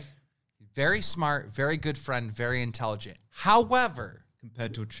 Okay. Very smart, very good friend, very intelligent. However,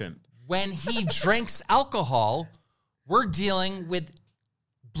 Compared to a chimp. when he drinks alcohol, we're dealing with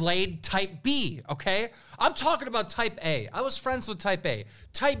Blade type B, okay? I'm talking about type A. I was friends with type A.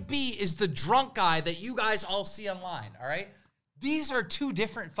 Type B is the drunk guy that you guys all see online, all right? These are 2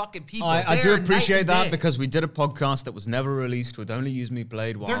 different fucking people. I do They're night appreciate and that day. because we did a podcast that was never released with Only Use Me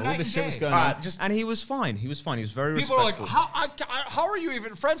Blade while They're all night this and shit was day. going Alright, on. just- And he was fine. He was fine. He was very People are like, respectful. how are you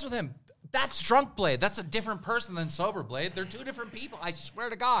even friends with him? That's drunk Blade. That's a different person than sober Blade. They're 2 different people. I swear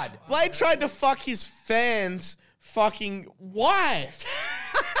to God. Blade tried to fuck his fans' fucking wife.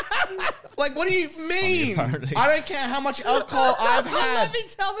 Like, what do you mean? apparently. I don't care how much alcohol I've had. Let me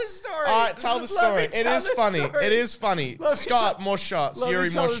tell the story. All right, tell the story. It is funny. It is funny. Let me Scott, tell- more shots. Let me Yuri,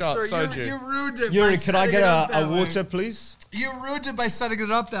 tell more the shots. story. Soju. You ruined it. Yuri, by could I setting get it up a that way. water, please? You ruined it by setting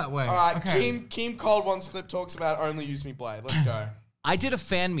it up that way. All right, Okay. Keem Cold One's clip talks about Only Use Me Blade. Let's go. I did a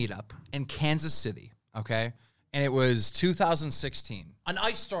fan meetup in Kansas City, okay? And it was 2016. An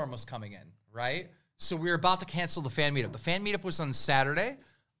ice storm was coming in, right? So we were about to cancel the fan meetup. The fan meetup was on Saturday.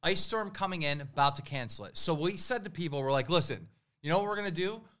 Ice storm coming in, about to cancel it. So we said to people, we're like, listen, you know what we're going to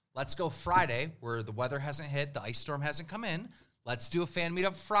do? Let's go Friday where the weather hasn't hit, the ice storm hasn't come in. Let's do a fan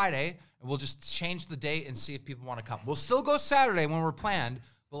meetup Friday, and we'll just change the date and see if people want to come. We'll still go Saturday when we're planned,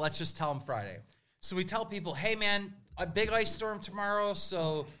 but let's just tell them Friday. So we tell people, hey, man, a big ice storm tomorrow,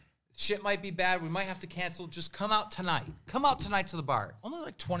 so shit might be bad. We might have to cancel. Just come out tonight. Come out tonight to the bar. Only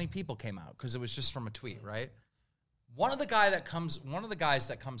like 20 people came out because it was just from a tweet, right? One of the guys that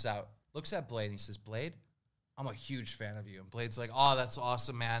comes out looks at Blade and he says, Blade, I'm a huge fan of you. And Blade's like, oh, that's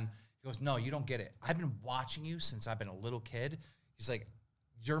awesome, man. He goes, no, you don't get it. I've been watching you since I've been a little kid. He's like,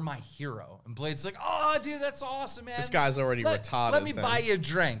 you're my hero. And Blade's like, oh, dude, that's awesome, man. This guy's already retarded. Let me then. buy you a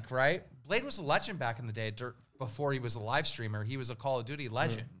drink, right? Blade was a legend back in the day. Before he was a live streamer, he was a Call of Duty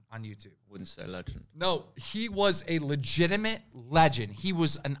legend on YouTube. Wouldn't say legend. No, he was a legitimate legend. He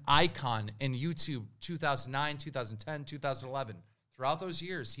was an icon in YouTube 2009, 2010, 2011. Throughout those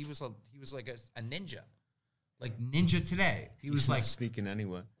years, he was like a ninja. Like Ninja today. He was He's like not sneaking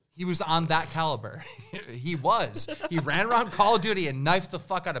anywhere. He was on that caliber. He was. He ran around Call of Duty and knifed the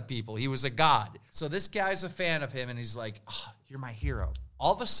fuck out of people. He was a god. So this guy's a fan of him, and he's like, oh, you're my hero.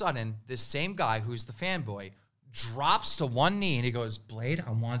 All of a sudden, this same guy who's the fanboy drops to one knee, and he goes, Blade,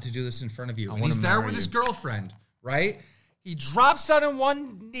 I wanted to do this in front of you. And he's there with his girlfriend, right? He drops down on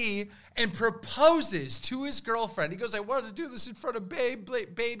one knee and proposes to his girlfriend. He goes, I wanted to do this in front of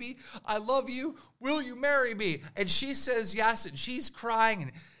baby. I love you. Will you marry me? And she says yes, and she's crying,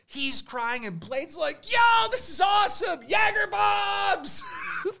 and he's crying, and Blade's like, yo, this is awesome. Jaeger bombs.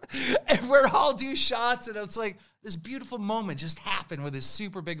 And we're all do shots, and it's like this beautiful moment just happened with this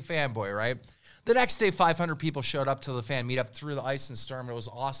super big fanboy, right? The next day, 500 people showed up to the fan meetup through the ice and storm. It was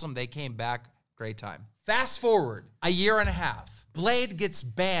awesome. They came back. Great time. Fast forward a year and a half. Blade gets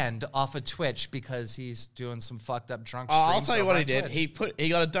banned off of Twitch because he's doing some fucked up drunk streams. I'll tell you what he did. Twitch. He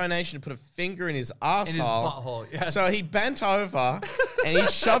got a donation to put a finger in his asshole. In his butthole, yes. So he bent over and he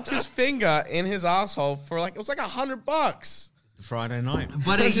shoved his finger in his asshole for it was like $100. Friday night.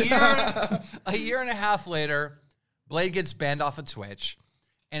 But a year and a half later, Blade gets banned off of Twitch,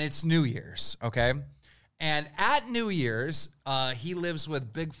 and it's New Year's, okay? And at New Year's, he lives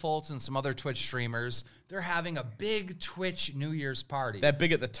with Big Fultz and some other Twitch streamers. They're having a big Twitch New Year's party. They're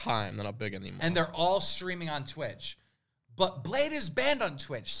big at the time. They're not big anymore. And they're all streaming on Twitch. But Blade is banned on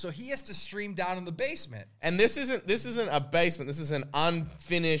Twitch, so he has to stream down in the basement. And this isn't a basement. This is an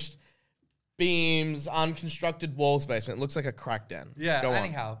unfinished beams, unconstructed walls basement. It looks like a crack den. Yeah, Go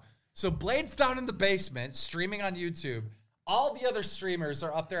anyhow. on. So Blade's down in the basement, streaming on YouTube. All the other streamers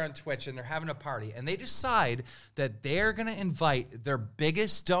are up there on Twitch, and they're having a party. And they decide that they're going to invite their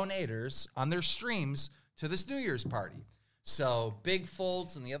biggest donators on their streams to this New Year's party. So Big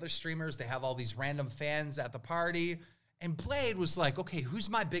Fultz and the other streamers, they have all these random fans at the party. And Blade was like, okay, who's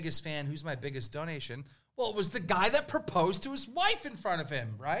my biggest fan? Who's my biggest donation? Well, it was the guy that proposed to his wife in front of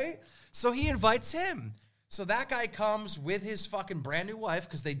him, right? So he invites him. So that guy comes with his fucking brand new wife,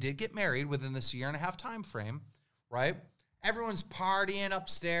 because they did get married within this year and a half time frame, right? Everyone's partying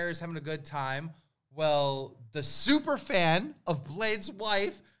upstairs, having a good time. Well, the super fan of Blade's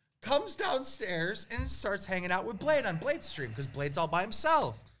wife comes downstairs and starts hanging out with Blade on Blade's stream, because Blade's all by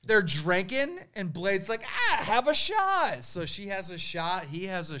himself. They're drinking, and Blade's like, have a shot. So she has a shot, he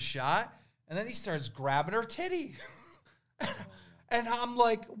has a shot, and then he starts grabbing her titty. And I'm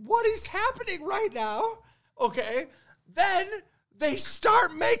like, what is happening right now? Okay. Then they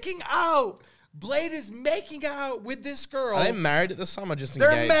start making out. Blade is making out with this girl. Are they married at the summer? Just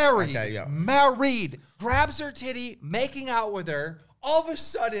engaged? They're married. Okay, yeah. Married. Grabs her titty, making out with her. All of a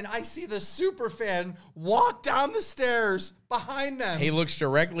sudden, I see the super fan walk down the stairs behind them. He looks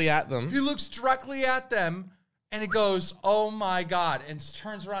directly at them. He looks directly at them, and he goes, oh my God, and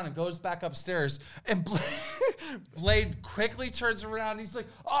turns around and goes back upstairs. And Blade quickly turns around. He's like,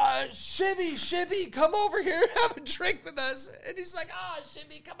 Shibby, come over here, have a drink with us. And he's like,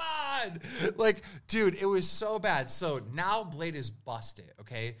 Shibby, come on. Like, dude, it was so bad. So now Blade is busted,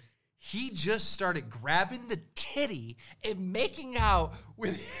 okay? He just started grabbing the titty and making out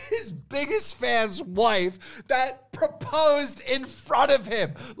with his biggest fan's wife that proposed in front of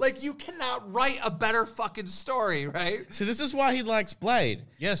him. Like, you cannot write a better fucking story, right? See, this is why he likes Blade.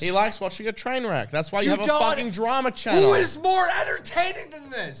 Yes. He likes watching a train wreck. That's why you have a don't- fucking drama channel. Who is more entertaining than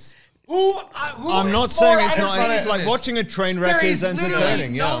this? Who I'm is not saying more it's not. entertaining It's than like this? watching a train wreck There is is literally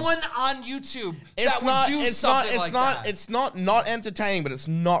entertaining. no Yeah. one on YouTube It's that not. would do It's something not. It's like not. that. It's not entertaining, but it's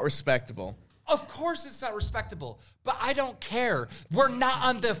not respectable. Of course it's not respectable, but I don't care. We're not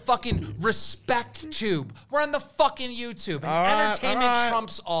on the fucking respect tube. We're on the fucking YouTube. And All right, entertainment all right.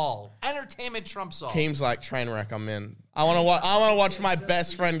 trumps all. Entertainment trumps all. Keem's like train wreck. I'm in. I want to watch my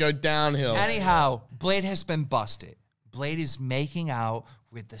best friend go downhill. Anyhow, Blade has been busted. Blade is making out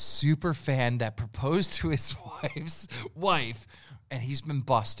with the super fan that proposed to his wife's wife, and he's been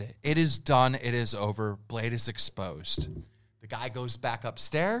busted. It is done. It is over. Blade is exposed. The guy goes back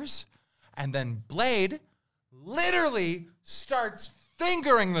upstairs, and then Blade literally starts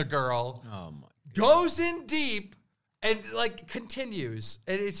fingering the girl, goes in deep, and like continues.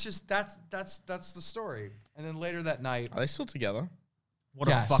 And it's just that's the story. And then later that night, Are they still together? What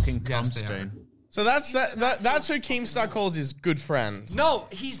Yes, a fucking cum yes, they are. stain. So that's who Keemstar calls his good friend. no,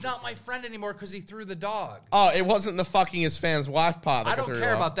 he's not my friend anymore because he threw the dog. Oh, it wasn't the fucking his fan's wife part. That I don't threw care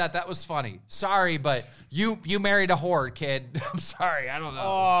you off. about that. That was funny. Sorry, but you married a whore, kid. I'm sorry. I don't know.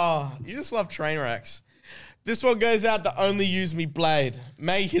 Oh, you just love train wrecks. This one goes out to Only Use Me Blade.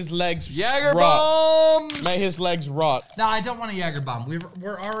 May his legs Jaeger rot. bombs. May his legs rot. No, I don't want a Jaeger bomb.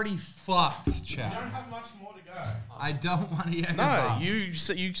 We're already fucked, Chad. have much more to go. I don't want a Jaeger No, bomb. you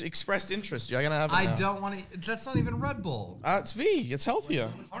expressed interest. You're gonna have it now. I don't want to. That's not even Red Bull. It's V. It's healthier.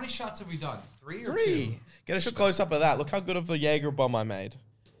 How many shots have we done? 3 or 3. 2? Get a close up of that. Look how good of the Jaeger bomb I made.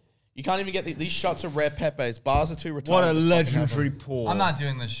 You can't even get these shots of rare Pepe's. Bars are too retarded. What a to fucking legendary have them. pour. I'm not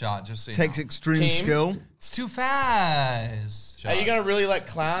doing this shot. Just so you Takes know. extreme Keem? skill. It's too fast. Are you gonna really let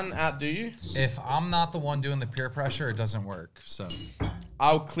Clan outdo you? If I'm not the one doing the peer pressure, it doesn't work.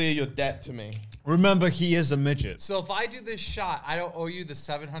 I'll clear your debt to me. Remember, he is a midget. So if I do this shot, I don't owe you the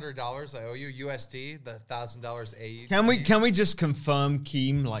 $700. I owe you USD, the $1,000 AU. Can we just confirm,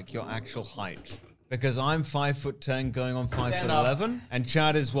 Keem, like your actual height? Because I'm 5'10", going on 5'11", and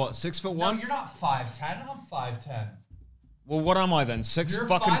Chad is what, 6'1"? No, you're not 5'10". I'm 5'10". Well, what am I then? 6 You're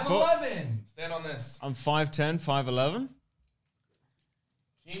fucking 5'11". foot? Stand on this. I'm 5'10", 5'11".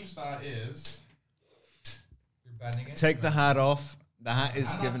 Keemstar is You're bending it. Take the hat off. The hat is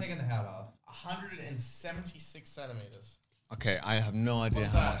I'm not given. taking the hat off. 176 centimeters. Okay, I have no idea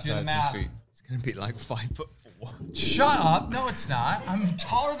What's how that? much Do the that is math. in feet. It's gonna be like 5'4". Shut up. No, it's not. I'm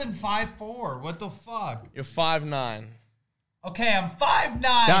taller than 5'4". What the fuck? You're 5'9". Okay, I'm 5'9".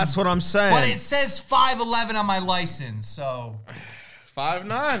 That's what I'm saying. But it says 5'11" on my license, so...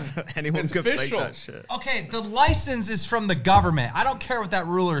 5'9". Anyone's It's gonna fake official. that shit. Okay, the license is from the government. I don't care what that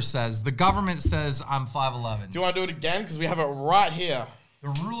ruler says. The government says I'm 5'11". Do you want to do it again? Because we have it right here. The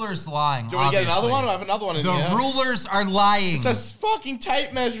ruler's lying, Do you want to get another obviously. one? I have another one in The here. rulers are lying. It's a fucking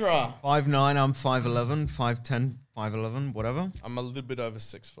tape measurer. 5'9", I'm 5'11", 5'10", 5'11", whatever. I'm a little bit over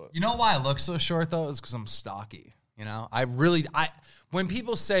 6 foot. You know why I look so short, though? Is because I'm stocky. You know? When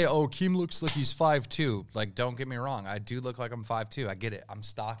people say, oh, Keem looks like he's 5'2", like, don't get me wrong. I do look like I'm 5'2". I get it. I'm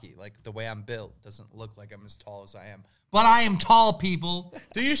stocky. Like, the way I'm built doesn't look like I'm as tall as I am. But I am tall, people.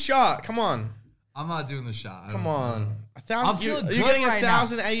 Do your shot. Come on. I'm not doing the shot. Come on. I'm feeling good You're getting right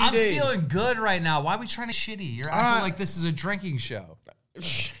 1,000 now. AUD. I'm feeling good right now. Why are we trying to shitty? You're acting right. like this is a drinking show.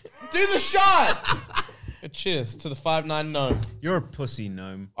 Do the shot. Cheers to the 5'9" gnome. You're a pussy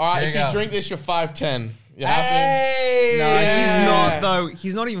gnome. All right, There if you you go. drink this, you're 5'10". You happy? Hey! No, Yeah. he's not though.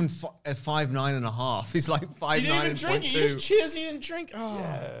 He's not even 5'9" and a half. He's like 5'9" You didn't even and drink it. 0.2. You just cheers and you didn't drink. Oh.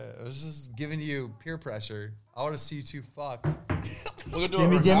 I was just giving you peer pressure. I want to see you two fucked. We're gonna do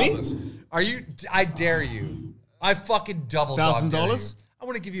Gimme, it gimme? regardless. Are you? I dare you. I fucking double dog dare you. $1,000? I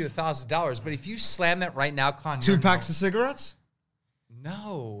want to give you $1,000, but if you slam that right now, Con, 2 you're packs of cigarettes?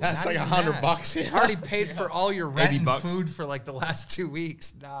 no. That's not like even $100 that. here. I already paid for all your rent and $80. food for like the last 2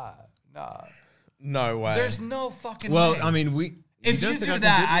 weeks. Nah. No way. There's no fucking Well, way. I mean, If don't you think do I can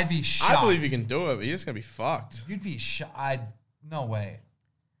that, this? I'd be shocked. I believe you can do it, but you're just gonna be fucked. You'd be shocked. No way.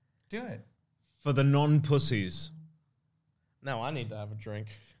 Do it. For the non-pussies. No, I need to have a drink.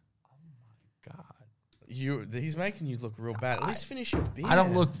 God. He's making you look real bad. At least finish your beer. I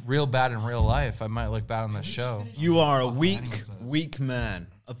don't look real bad in real life. I might look bad on the show. You are a weak, anyone says. weak man.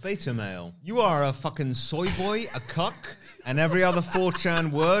 A beta male. You are a fucking soy boy, a cuck, and every other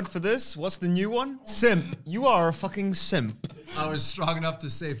 4chan word for this. What's the new one? Simp. You are a fucking simp. I was strong enough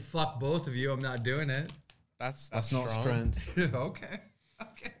to say fuck both of you. I'm not doing it. That's not strong. strength. Okay.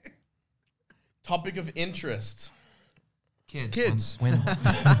 Topic of interest. Kids.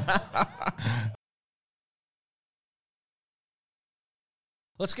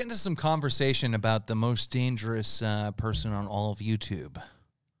 Let's get into some conversation about the most dangerous person on all of YouTube.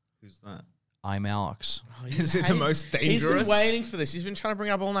 Who's that? I'm Alex. Is it the most He's dangerous? been waiting for this. He's been trying to bring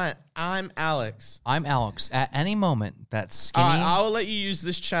it up all night. I'm Alex. I'm Alex. At any moment, that skinny... I will let you use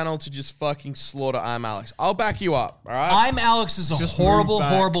this channel to just fucking slaughter I'm Alex. I'll back you up, all right? I'm Alex is a Just horrible, move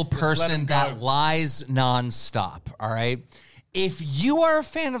back. horrible Just let person him go. that lies nonstop, all right? If you are a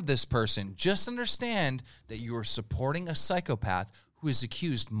fan of this person, just understand that you are supporting a psychopath who has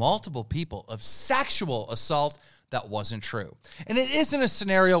accused multiple people of sexual assault that wasn't true. And it isn't a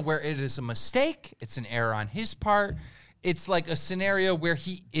scenario where it is a mistake, it's an error on his part. It's like a scenario where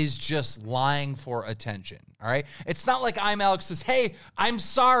he is just lying for attention, all right? It's not like I'm Alex says, hey, I'm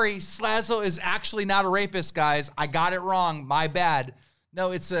sorry, Slazo is actually not a rapist, guys. I got it wrong, my bad.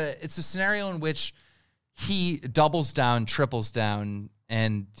 No, it's a scenario in which he doubles down, triples down,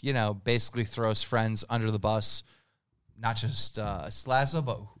 and, you know, basically throws friends under the bus. Not just Slazo,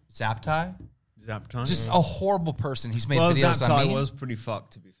 but Zaptai. Zaptai? Just a horrible person. He's made Well, videos on Zaptai me. was pretty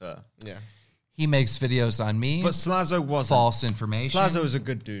fucked, to be fair. yeah. He makes videos on me. But Slazo wasn't. False information. Slazo is a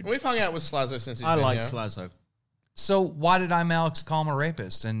good dude. We've hung out with Slazo since he's I been like here. Slazo. So why did I'm Alex call him a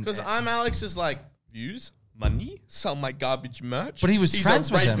rapist? And Because I'm Alex is like, views, money, sell my garbage merch. But he was He's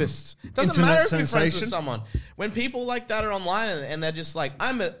friends a with him. rapist. Doesn't Internet matter if you're friends with sensation. someone. When people like that are online and they're just like,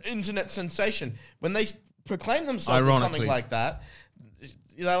 I'm an internet sensation. When they proclaim themselves as something Ironically. like that,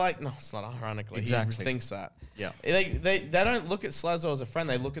 they're like, no, it's not ironically. Exactly. He thinks that. Yeah. They don't look at Slazzo as a friend.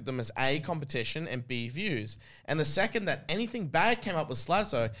 They look at them as A, competition, and B, views. And the second that anything bad came up with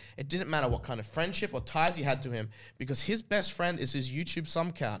Slazzo, it didn't matter what kind of friendship or ties he had to him, because his best friend is his YouTube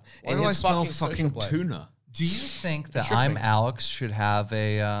sum count. Why and do I his smell social fucking blade. tuna? Do you think that tripping. I'm Alex should have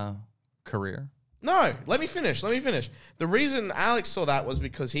a career? No, let me finish. The reason Alex saw that was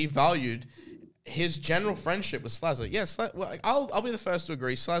because he valued his general friendship with Slazzo. Yes, I'll be the first to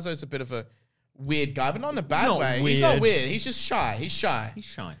agree. Slazzo's a bit of a weird guy, but not in a bad way. He's not weird. He's just shy. He's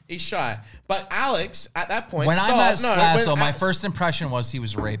shy. But Alex, at that point, When I met Slazzo, my first impression was he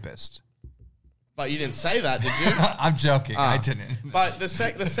was a rapist. But you didn't say that, did you? I'm joking. I didn't. But the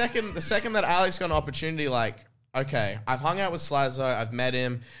second that Alex got an opportunity, like, okay, I've hung out with Slazzo, I've met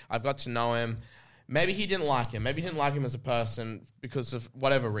him, I've got to know him. Maybe he didn't like him. Maybe he didn't like him as a person because of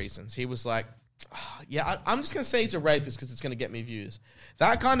whatever reasons. He was like, I'm just going to say he's a rapist because it's going to get me views.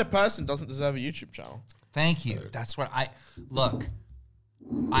 That kind of person doesn't deserve a YouTube channel. Thank you. That's what look.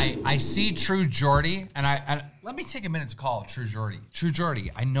 I see True Jordy, and let me take a minute to call True Jordy. True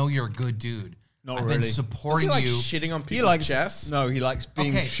Jordy, I know you're a good dude. I've been supporting Does he you. like shitting on people's chests? No, he likes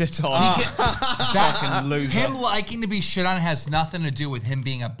being Okay. shit on. Fucking loser. Him liking to be shit on has nothing to do with him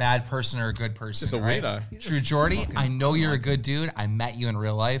being a bad person or a good person. Just a right? weirdo. True Jordy, I know you're a good dude. I met you in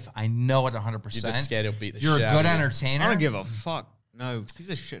real life. I know it 100%. You're just scared he'll beat the You're shit a out good of you. entertainer. I don't give a fuck. No, he's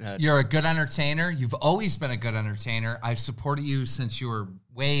a shithead. You're a good entertainer. You've always been a good entertainer. I've supported you since you were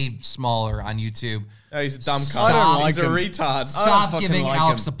way smaller on YouTube. Oh, he's a dumb Stop. cunt. I don't He's a like him. retard. Stop fucking giving like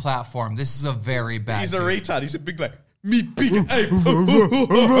Alex him. a platform. This is a very bad He's a dude. retard. He's a big like, me big ape.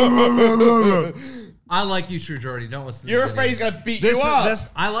 I like you, True Jordy. Don't listen to You're this afraid he's idiot. going to beat you up.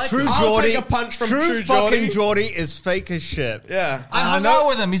 I like True him. I'll Jordy. take a punch from True fucking Jordy. Jordy is fake as shit. Yeah. I hung out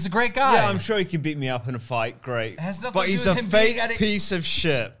with him. He's a great guy. Yeah, I'm sure he could beat me up in a fight. Great. It has nothing but to do he's with a him fake being at it. piece of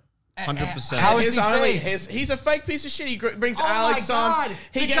shit. 100%. How is he fake? He's a fake piece of shit. He brings Oh Alex my on. God.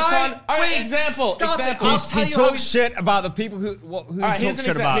 He The gets guy- on. All right, wait, example. stop it. Example. I'll tell He you how talks shit about the people who he here's talks an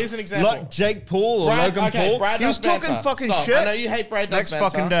shit about. here's an example. Look, Jake Paul or Logan Paul. Brad he was does talking banter. fucking Stop. shit. I know you hate Brad does Next banter.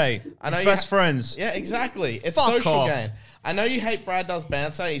 fucking day. I know His you best friends. Yeah, exactly. It's Fuck social off. game. I know you hate Brad does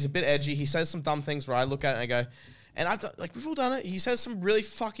banter. He's a bit edgy. He says some dumb things where I look at it and I go, and we've all done it. He says some really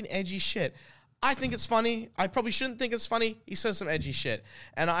fucking edgy shit. I think it's funny. I probably shouldn't think it's funny. He says some edgy shit.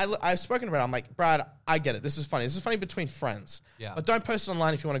 And I've spoken about it. I'm like, Brad, I get it. This is funny. This is funny between friends. Yeah. But don't post it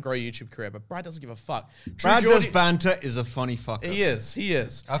online if you want to grow your YouTube career. But Brad doesn't give a fuck. Brad does banter is a funny fucker. He is.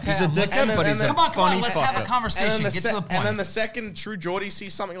 Okay, He's a I'm dickhead, listening. but he's a Come on, funny let's have fucker. a conversation. Get to the point. And then the second True Jordy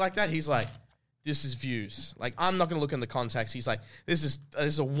sees something like that, he's like, this is views. Like, I'm not going to look in the context. He's like, this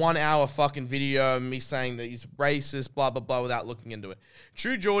is a 1 hour fucking video of me saying that he's racist, blah, blah, blah, without looking into it.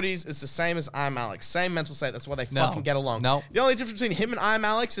 True Jordy's is the same as I'm Alex. Same mental state. That's why they fucking get along. No. The only difference between him and I'm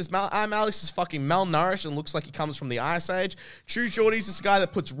Alex is I'm Alex is fucking malnourished and looks like he comes from the Ice Age. True Jordy's this guy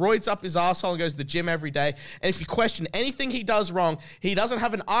that puts roids up his asshole and goes to the gym every day. And if you question anything he does wrong, he doesn't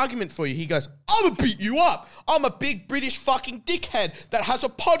have an argument for you. He goes, I'm going to beat you up. I'm a big British fucking dickhead that has a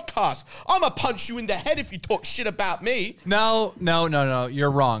podcast. I'm going to punch you in the head if you talk shit about me. No.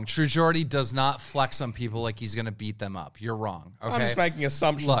 You're wrong. True Jordy does not flex on people like he's going to beat them up. You're wrong. Okay? I'm just making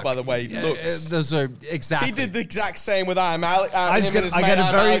assumptions by the way he looks. Those are exactly. He did the exact same with I'm Alex. I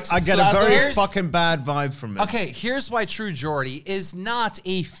get a very fucking bad vibe from him. Okay, here's why True Jordy is not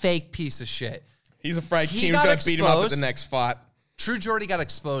a fake piece of shit. He's afraid He Keem's got going to beat him up at the exposed. next fight. True Jordy got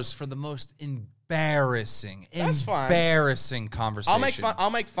exposed for the most embarrassing conversation. I'll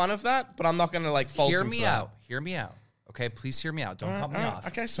make fun of that, but I'm not going to like fault Hear him me for that. out. Hear me out. Okay, please hear me out. Don't cut me off.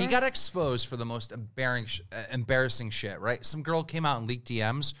 Okay, he sorry. got exposed for the most embarrassing shit, right? Some girl came out and leaked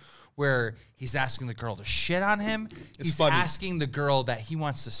DMs where he's asking the girl to shit on him. He's funny. asking the girl that he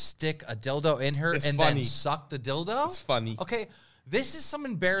wants to stick a dildo in her It's and funny. then suck the dildo. It's funny. Okay, this is some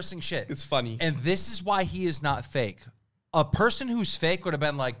embarrassing shit. It's funny. And this is why he is not fake. A person who's fake would have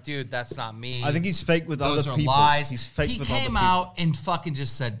been like, dude, that's not me. I think he's fake with Those other are people. lies. He's fake he with other came people. out and fucking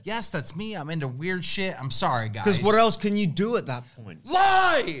just said, yes, that's me. I'm into weird shit. I'm sorry, guys. Because what else can you do at that point?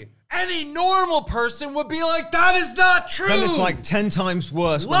 Lie! Any normal person would be like, that is not true. Then it's like 10 times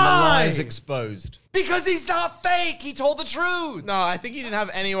worse when the Lie! lie is exposed. Because he's not fake. He told the truth. No, I think he didn't have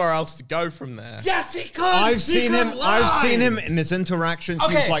anywhere else to go from there. Yes, he could. I've He seen could him. lie. I've seen him in his interactions. He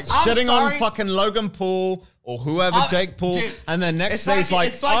Okay, was like I'm shitting sorry. on fucking Logan Paul or whoever, Jake Paul, dude, and then next it's day like- he's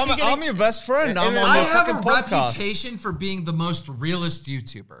like, it's like you're getting- I'm your best friend. I'm on I your have a fucking podcast. reputation for being the most realist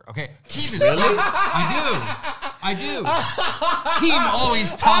YouTuber. Okay, Keem is I do. Keem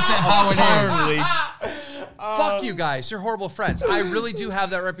always tells it how it is. Apparently. Fuck you guys. You're horrible friends. I really do have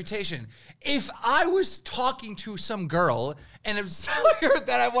that reputation. If I was talking to some girl and it was telling her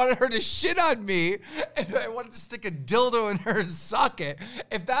that I wanted her to shit on me and I wanted to stick a dildo in her socket,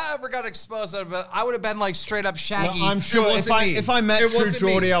 if that ever got exposed, I would have been like straight up Shaggy. Well, I'm sure if I met True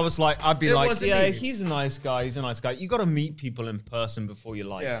Geordie, I'd be like, yeah, me. he's a nice guy. He's a nice guy. You got to meet people in person before you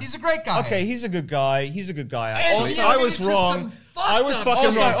like him. He's a great guy. Okay, he's a good guy. Actually, Also, I was wrong. I was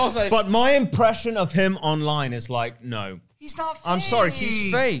fucking wrong. Also, but my impression of him online is like, no. He's not fake. I'm sorry,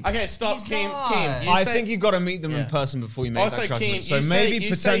 he's fake. Okay, stop, Keem. I think you got to meet them in person before you make Also, that judgment. Keem, So you say- maybe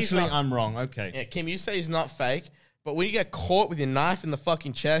you say he's potentially not- I'm wrong. Okay. Yeah, Kim, you say he's not fake, but when you get caught with your knife in the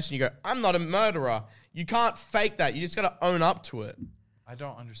fucking chest and you go, I'm not a murderer, you can't fake that. You just got to own up to it. I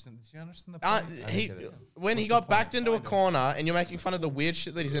don't understand. Did you understand the point? When he got backed into a corner and you're making fun of the weird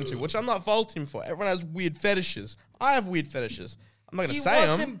shit that he's into, which I'm not faulting him for. Everyone has weird fetishes. I have weird fetishes. I'm not going to say He them.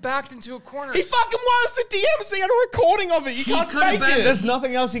 wasn't backed into a corner. He fucking was the DM saying he had a recording of it. You can't could've fake been- it. There's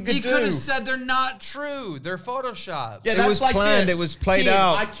nothing else he could do. He could have said they're not true. They're Photoshopped. Yeah, It that's was like planned, this. it was played Keem,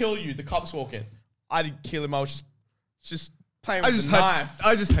 out. I kill you. The cops walk in. I didn't kill him. I was just playing with the knife.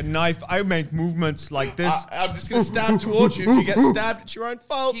 I just had knife. I make movements like this. I'm just going to stab towards you. If you get stabbed, it's your own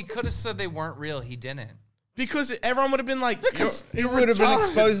fault. He could have said they weren't real. He didn't. Because everyone would have been like, Because you're it would have been retarded.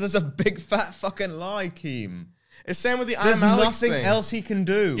 exposed as a big fat fucking lie, Keem. It's same with the There's I'm Alex nothing thing. else he can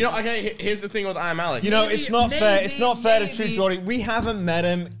do. You know, okay, here's the thing with I'm Alex. You know, Maybe- it's not fair. It's not fair to True maybe- Geordie. We haven't met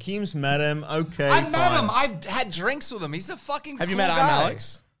him. Keem's met him. Okay, I met fine. him. I've had drinks with him. He's a fucking have you cool met guy. I'm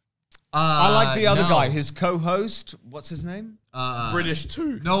Alex? I like the other no. guy, his co-host. What's his name? British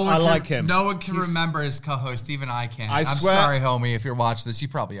too. No one I can, like him. No one can He's- remember his co-host. Even I can. I I'm swear- sorry, homie, if you're watching this. You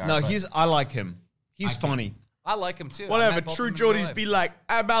probably are. No, but I like him. He's funny. I like him too. I Whatever, met both True of them in real Geordies life. be like,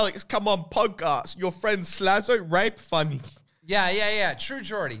 I'm Alex, come on podcast. Your friend Slazzo, rape, funny. Yeah. True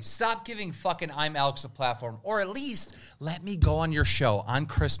Geordie, stop giving fucking I'm Alex a platform, or at least let me go on your show on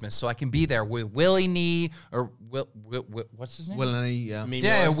Christmas so I can be there with Willie Nee or what's his name? Yeah.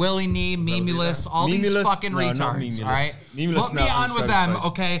 Yeah, Willie Nee, Memulous, all these Memulous? fucking No, not retards, Memulous. all right? Memulous, Put me no, on I'm with so them, close.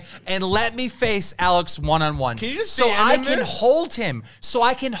 okay? And let me face Alex one-on-one. Can you just so say I end can this? hold him,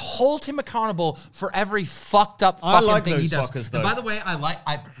 accountable for every fucked up I fucking like thing those he does. fuckers, And though. by the way,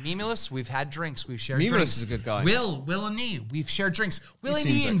 Memulous, we've had drinks, we've shared Memulous drinks. is a good guy. Will and Nee, we've shared drinks. Willie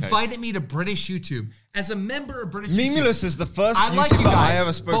seems Nee okay. invited me to British YouTube. As a member of British YouTube. Memulous is the first I like YouTuber you guys, I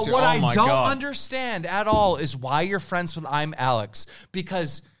ever spoke but to. what Oh I my don't God. understand at all is why you're friends with I'm Alex.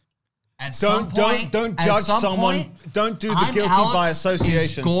 Because at some point, don't at judge some someone. point, Don't do the I'm guilty Alex by is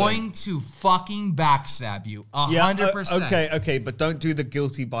association going to fucking backstab you 100%. Okay, but don't do the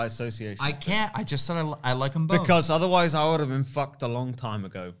guilty by association. I can't. I just said I like them both. Because otherwise I would have been fucked a long time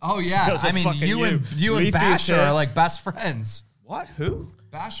ago. oh yeah, because I of mean fucking you and Leafy is Basher here. are like best friends. What? Who?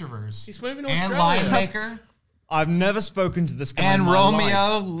 Basherverse. He's moving to and Australia. Lion I've never spoken to this guy and in my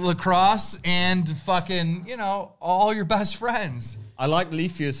Romeo life. Lacrosse and fucking all your best friends. I like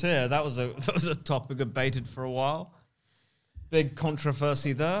Leafius here. That was a topic debated for a while. Big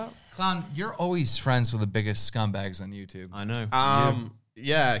controversy there. Clown, you're always friends with the biggest scumbags on YouTube. I know.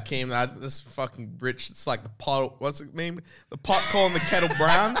 Yeah, Keem, this fucking rich. It's like the pot. What's it mean? The pot calling the kettle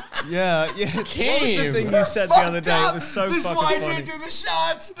brown. Yeah. What was the Keem. thing you said the other day? It was so This is fucking why I funny. didn't do the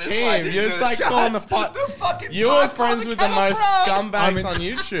shots. This is why I Keem, didn't you're do just the like shots. calling the pot. The fucking You pot are called friends the with the kettle most brown. scumbags on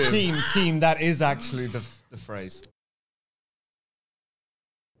YouTube. Keem, that is actually the phrase.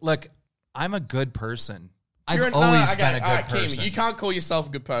 Look, I'm a good person. You're I've always okay, been a good alright, person. Keem, you can't call yourself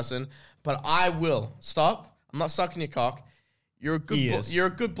a good person, but I will. Stop. I'm not sucking your cock. You're a good. He is. You're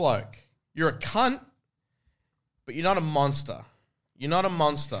a good bloke. You're a cunt, but you're not a monster. You're not a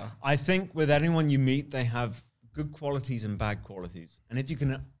monster. I think with anyone you meet, they have good qualities and bad qualities. And if you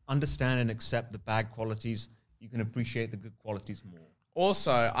can understand and accept the bad qualities, you can appreciate the good qualities more.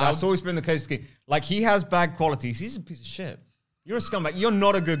 Also, That's always been the case with Keem. Like, he has bad qualities. He's a piece of shit. You're a scumbag. You're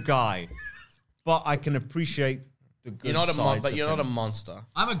not a good guy. But I can appreciate the good you're not a sides but of you're not a him. monster.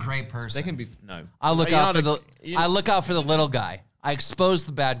 I'm a great person. They can be... No. I look You're out not for a- I look out for the little guy. I expose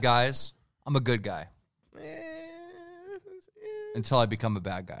the bad guys. I'm a good guy until I become a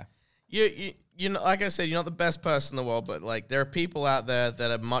bad guy. You know, like I said, you're not the best person in the world, but like there are people out there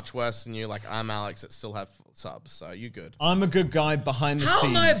that are much worse than you. Like I'm Alex that still have subs, so you're good. I'm a good guy behind the How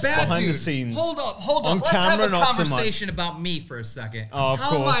scenes. am I a bad behind dude? the scenes. Hold up. On Let's camera, have a not so much. conversation about me for a second. Oh, of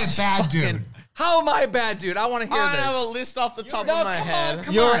How am I course. a bad Fucking- dude? How am I a bad dude? I want to hear I this. have a list off the top No, of my come head. on,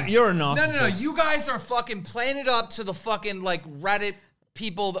 come You're on. a No. narcissist. You guys are fucking playing it up to the fucking like Reddit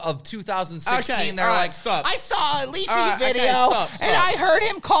people of 2016. Okay, They're all right, like, stop. I saw a Leafy All right, okay, video stop. and I heard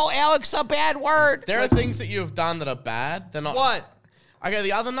him call Alex a bad word. There are things that you have done that are bad. They're not. What? Okay,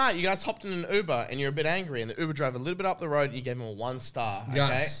 the other night, you guys hopped in an Uber and you're a bit angry, and the Uber drove a little bit up the road and you gave him a 1 star. Okay?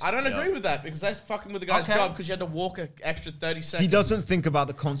 Yes. I don't agree with that because that's fucking with the guy's job because you had to walk an extra 30 seconds. He doesn't think about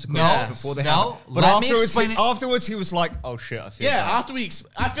the consequences before they happen. But afterwards, he was like, oh shit, I feel bad.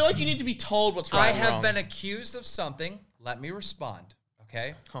 I feel like you need to be told what's right I and have wrong. been accused of something. Let me respond,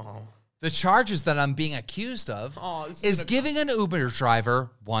 okay? Oh. The charges that I'm being accused of is giving an Uber driver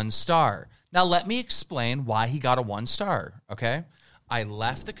 1 star. Now, let me explain why he got a 1 star, okay? I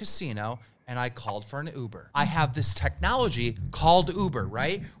left the casino and I called for an Uber. I have this technology called Uber,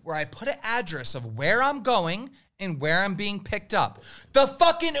 right? Where I put an address of where I'm going and where I'm being picked up. The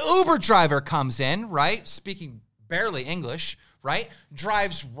fucking Uber driver comes in, right? Speaking barely English, right?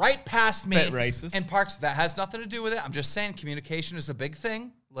 Drives right past me and parks. That has nothing to do with it. I'm just saying communication is a big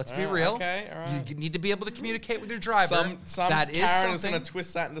thing. Let's be real. Okay, all right. You need to be able to communicate with your driver. Some that is Karen is something. going to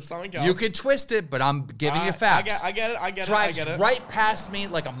twist that into something else. You could twist it, but I'm giving you facts. I get it. Drives right past me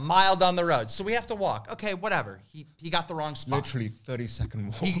like a mile down the road. So we have to walk. Okay, whatever. He got the wrong spot. Literally 30-second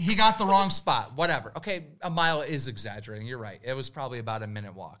walk. He got the wrong spot. Whatever. Okay, a mile is exaggerating. You're right. It was probably about a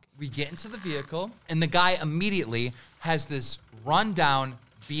minute walk. We get into the vehicle, and the guy immediately has this rundown,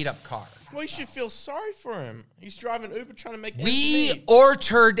 beat-up car. Well, you should feel sorry for him. He's driving Uber trying to make ends We meet.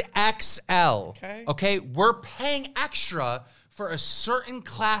 ordered XL. Okay. We're paying extra for a certain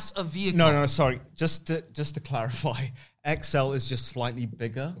class of vehicle. No, sorry. Just to clarify, XL is just slightly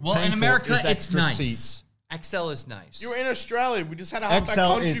bigger. Well, in Paying for America, is it's extra nice. Seats. XL is nice. You were in Australia. We just had a half that XL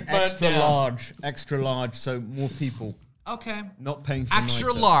country is burnt extra large, so more people. Okay. Not paying for Extra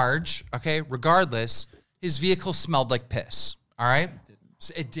nicer. large, okay, regardless, his vehicle smelled like piss. All right?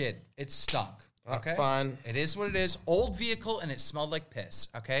 So it did. It stunk. Okay? Fine. It is what it is. Old vehicle, and it smelled like piss,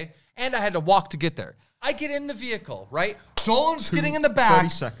 okay? And I had to walk to get there. I get in the vehicle, right? Dolan's getting in the back. 30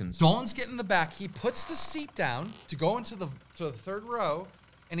 seconds. Dolan's getting in the back. He puts the seat down to go into the third row,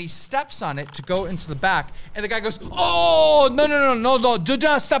 and he steps on it to go into the back. And the guy goes, oh, no, do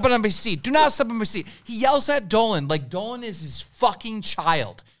not step on my seat. Do not step on my seat. He yells at Dolan like Dolan is his fucking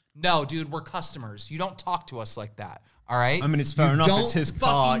child. No, dude, we're customers. You don't talk to us like that. All right? I mean, it's fair You enough. don't It's his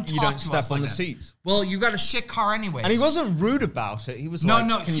car. fucking You talk don't to step us on like the that. seats. Well, you got a shit car anyway. And he wasn't rude about it. He was No,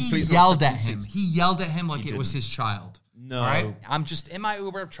 like, can you he please yelled not at step on him. the seats? He yelled at him like it was his child. No. All right? I'm just in my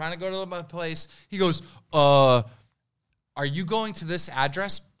Uber trying to go to my place. He goes, are you going to this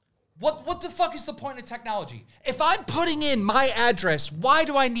address? What the fuck is the point of technology? If I'm putting in my address, why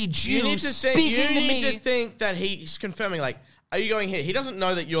do I need you, speaking to me? You need to think that he's confirming, like, are you going here? He doesn't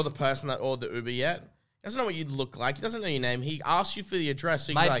know that you're the person that ordered the Uber yet. He doesn't know what you look like. He doesn't know your name. He asked you for the address.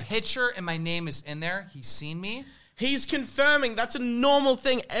 So My you're like, picture and my name is in there. He's seen me. he's confirming. That's a normal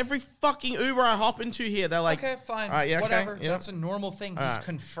thing. Every fucking Uber I hop into here, they're like, Okay, fine. All right, yeah, whatever. okay, yeah. That's a normal thing. He's right.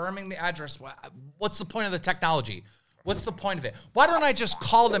 confirming the address. What's the point of the technology? What's the point of it? Why don't I just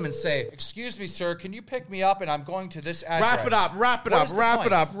call them and say, excuse me, sir, can you pick me up and I'm going to this address? Wrap it up. What is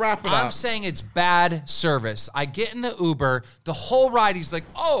the point? I'm saying it's bad service. I get in the Uber, the whole ride, he's like,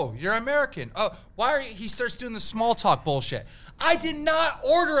 oh, you're American. Oh, why are you? He starts doing the small talk bullshit. I did not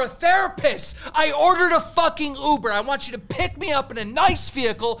order a therapist. I ordered a fucking Uber. I want you to pick me up in a nice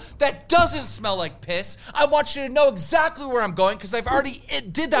vehicle that doesn't smell like piss. I want you to know exactly where I'm going because I've already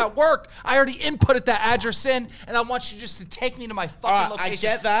did that work. I already inputted that address in, and I want you just to take me to my fucking location. I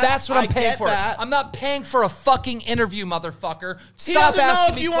get that. That's what I'm paying get for. that. I'm not paying for a fucking interview, motherfucker. He Stop doesn't know asking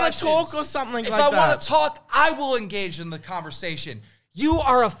if me you want to questions. talk or something If like I that. want to talk, I will engage in the conversation. You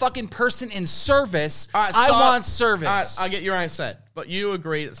are a fucking person in service. All right, I stop. want service. All right, I get your own set, but you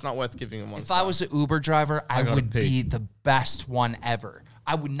agreed it's not worth giving him one If star. I was an Uber driver, I gotta would pee. be the best one ever.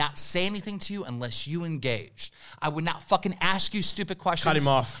 I would not say anything to you unless you engaged. I would not fucking ask you stupid questions. Cut him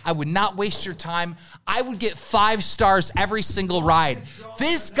off. I would not waste your time. I would get 5 stars every single ride.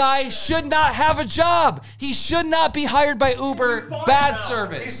 This guy should not have a job. He should not be hired by Uber. Bad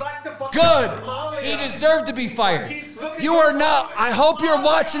service. Good. He deserved to be fired. You are not. I hope you're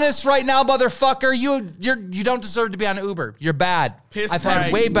watching this right now, motherfucker. You don't deserve to be on Uber. You're bad. Piss I've break,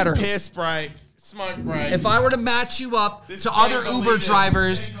 had way better. Piss break. Smoke break. If I were to match you up This to gang other believe Uber it.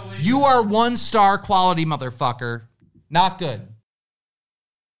 drivers, This gang believe you are 1-star quality, motherfucker. Not good.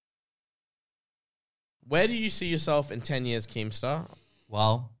 Where do you see yourself in 10 years, Keemstar?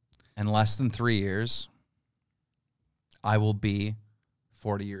 Well, in less than 3 years, I will be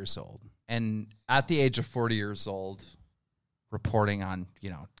 40 years old. And at the age of 40 years old, reporting on,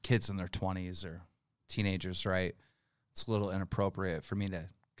 kids in their 20s or teenagers, right? It's a little inappropriate for me to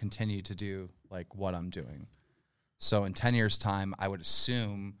continue to do like what I'm doing. So in 10 years' time, I would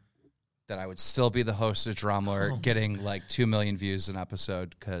assume that I would still be the host of Drumler, getting like 2 million views an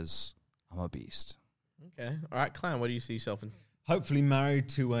episode because I'm a beast. Okay. All right, Clown, where do you see yourself in Hopefully married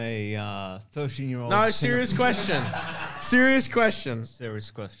to a 13-year-old. No, serious question. Serious question.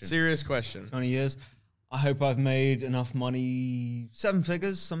 Serious question. Serious question. 20 years. I hope I've made enough money, 7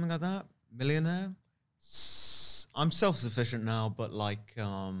 figures, something like that. Millionaire. I'm self-sufficient now, but like,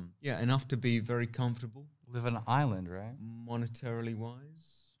 enough to be very comfortable. Live on an island, right? Monetarily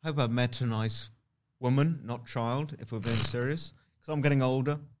wise. Hope I've met a nice woman, not child, if we're being serious. Because I'm getting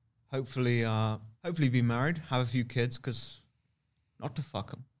older. Hopefully be married, have a few kids, because not to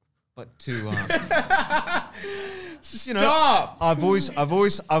fuck them, but to, Stop! I've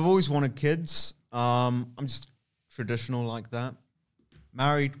always wanted kids. I'm just traditional like that.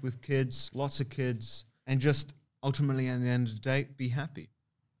 Married with kids, lots of kids, and just ultimately at the end of the day, be happy.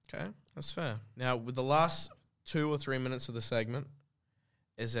 Okay, that's fair. Now, with the last 2 or 3 minutes of the segment,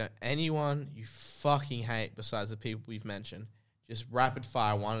 is there anyone you fucking hate besides the people we've mentioned? Just rapid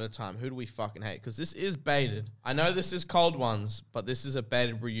fire, one at a time. Who do we fucking hate? Because this is baited. I know this is Cold Ones, but this is a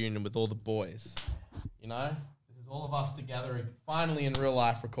baited reunion with all the boys. You know? This is all of us together, finally in real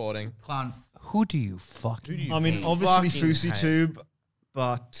life recording. Clown, who do you fuck? Who do you I mean, obviously fucking Fousey hate? Tube,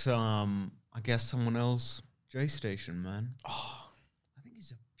 but I guess someone else. J Station, man. Oh, I think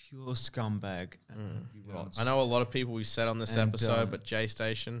he's a pure scumbag. And he rots. I know a lot of people we've said on this And, episode, but J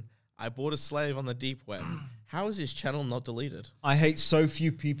Station, I bought a slave on the deep web. How is his channel not deleted? I hate so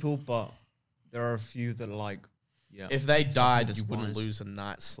few people, but there are a few that are like, yeah. If they died, just you wouldn't wise. lose a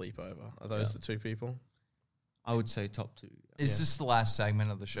night's sleep over. Are those the two people? I would say top 2. Is this the last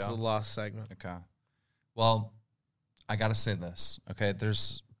segment of the show? This is the last segment. Okay. Well, I got to say this, okay?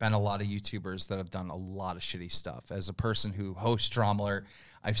 There's been a lot of YouTubers that have done a lot of shitty stuff. As a person who hosts Dromler,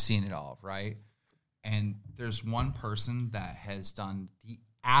 I've seen it all, right? And there's one person that has done the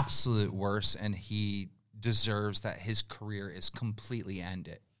absolute worst, and he deserves that his career is completely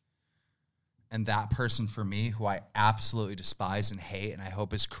ended. And that person for me, who I absolutely despise and hate, and I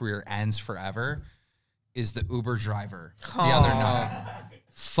hope his career ends forever, is the Uber driver the other night.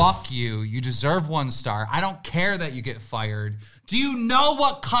 Fuck you. You deserve 1 star. I don't care that you get fired. Do you know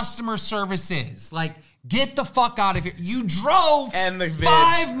what customer service is? Like, get the fuck out of here. You drove And the vid.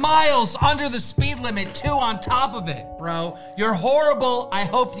 5 miles under the speed limit, 2 on top of it, bro. You're horrible. I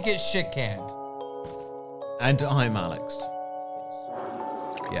hope you get shit canned. And I'm Alex.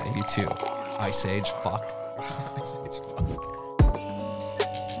 Yeah, you too. Ice Age, fuck. Ice Age, fuck.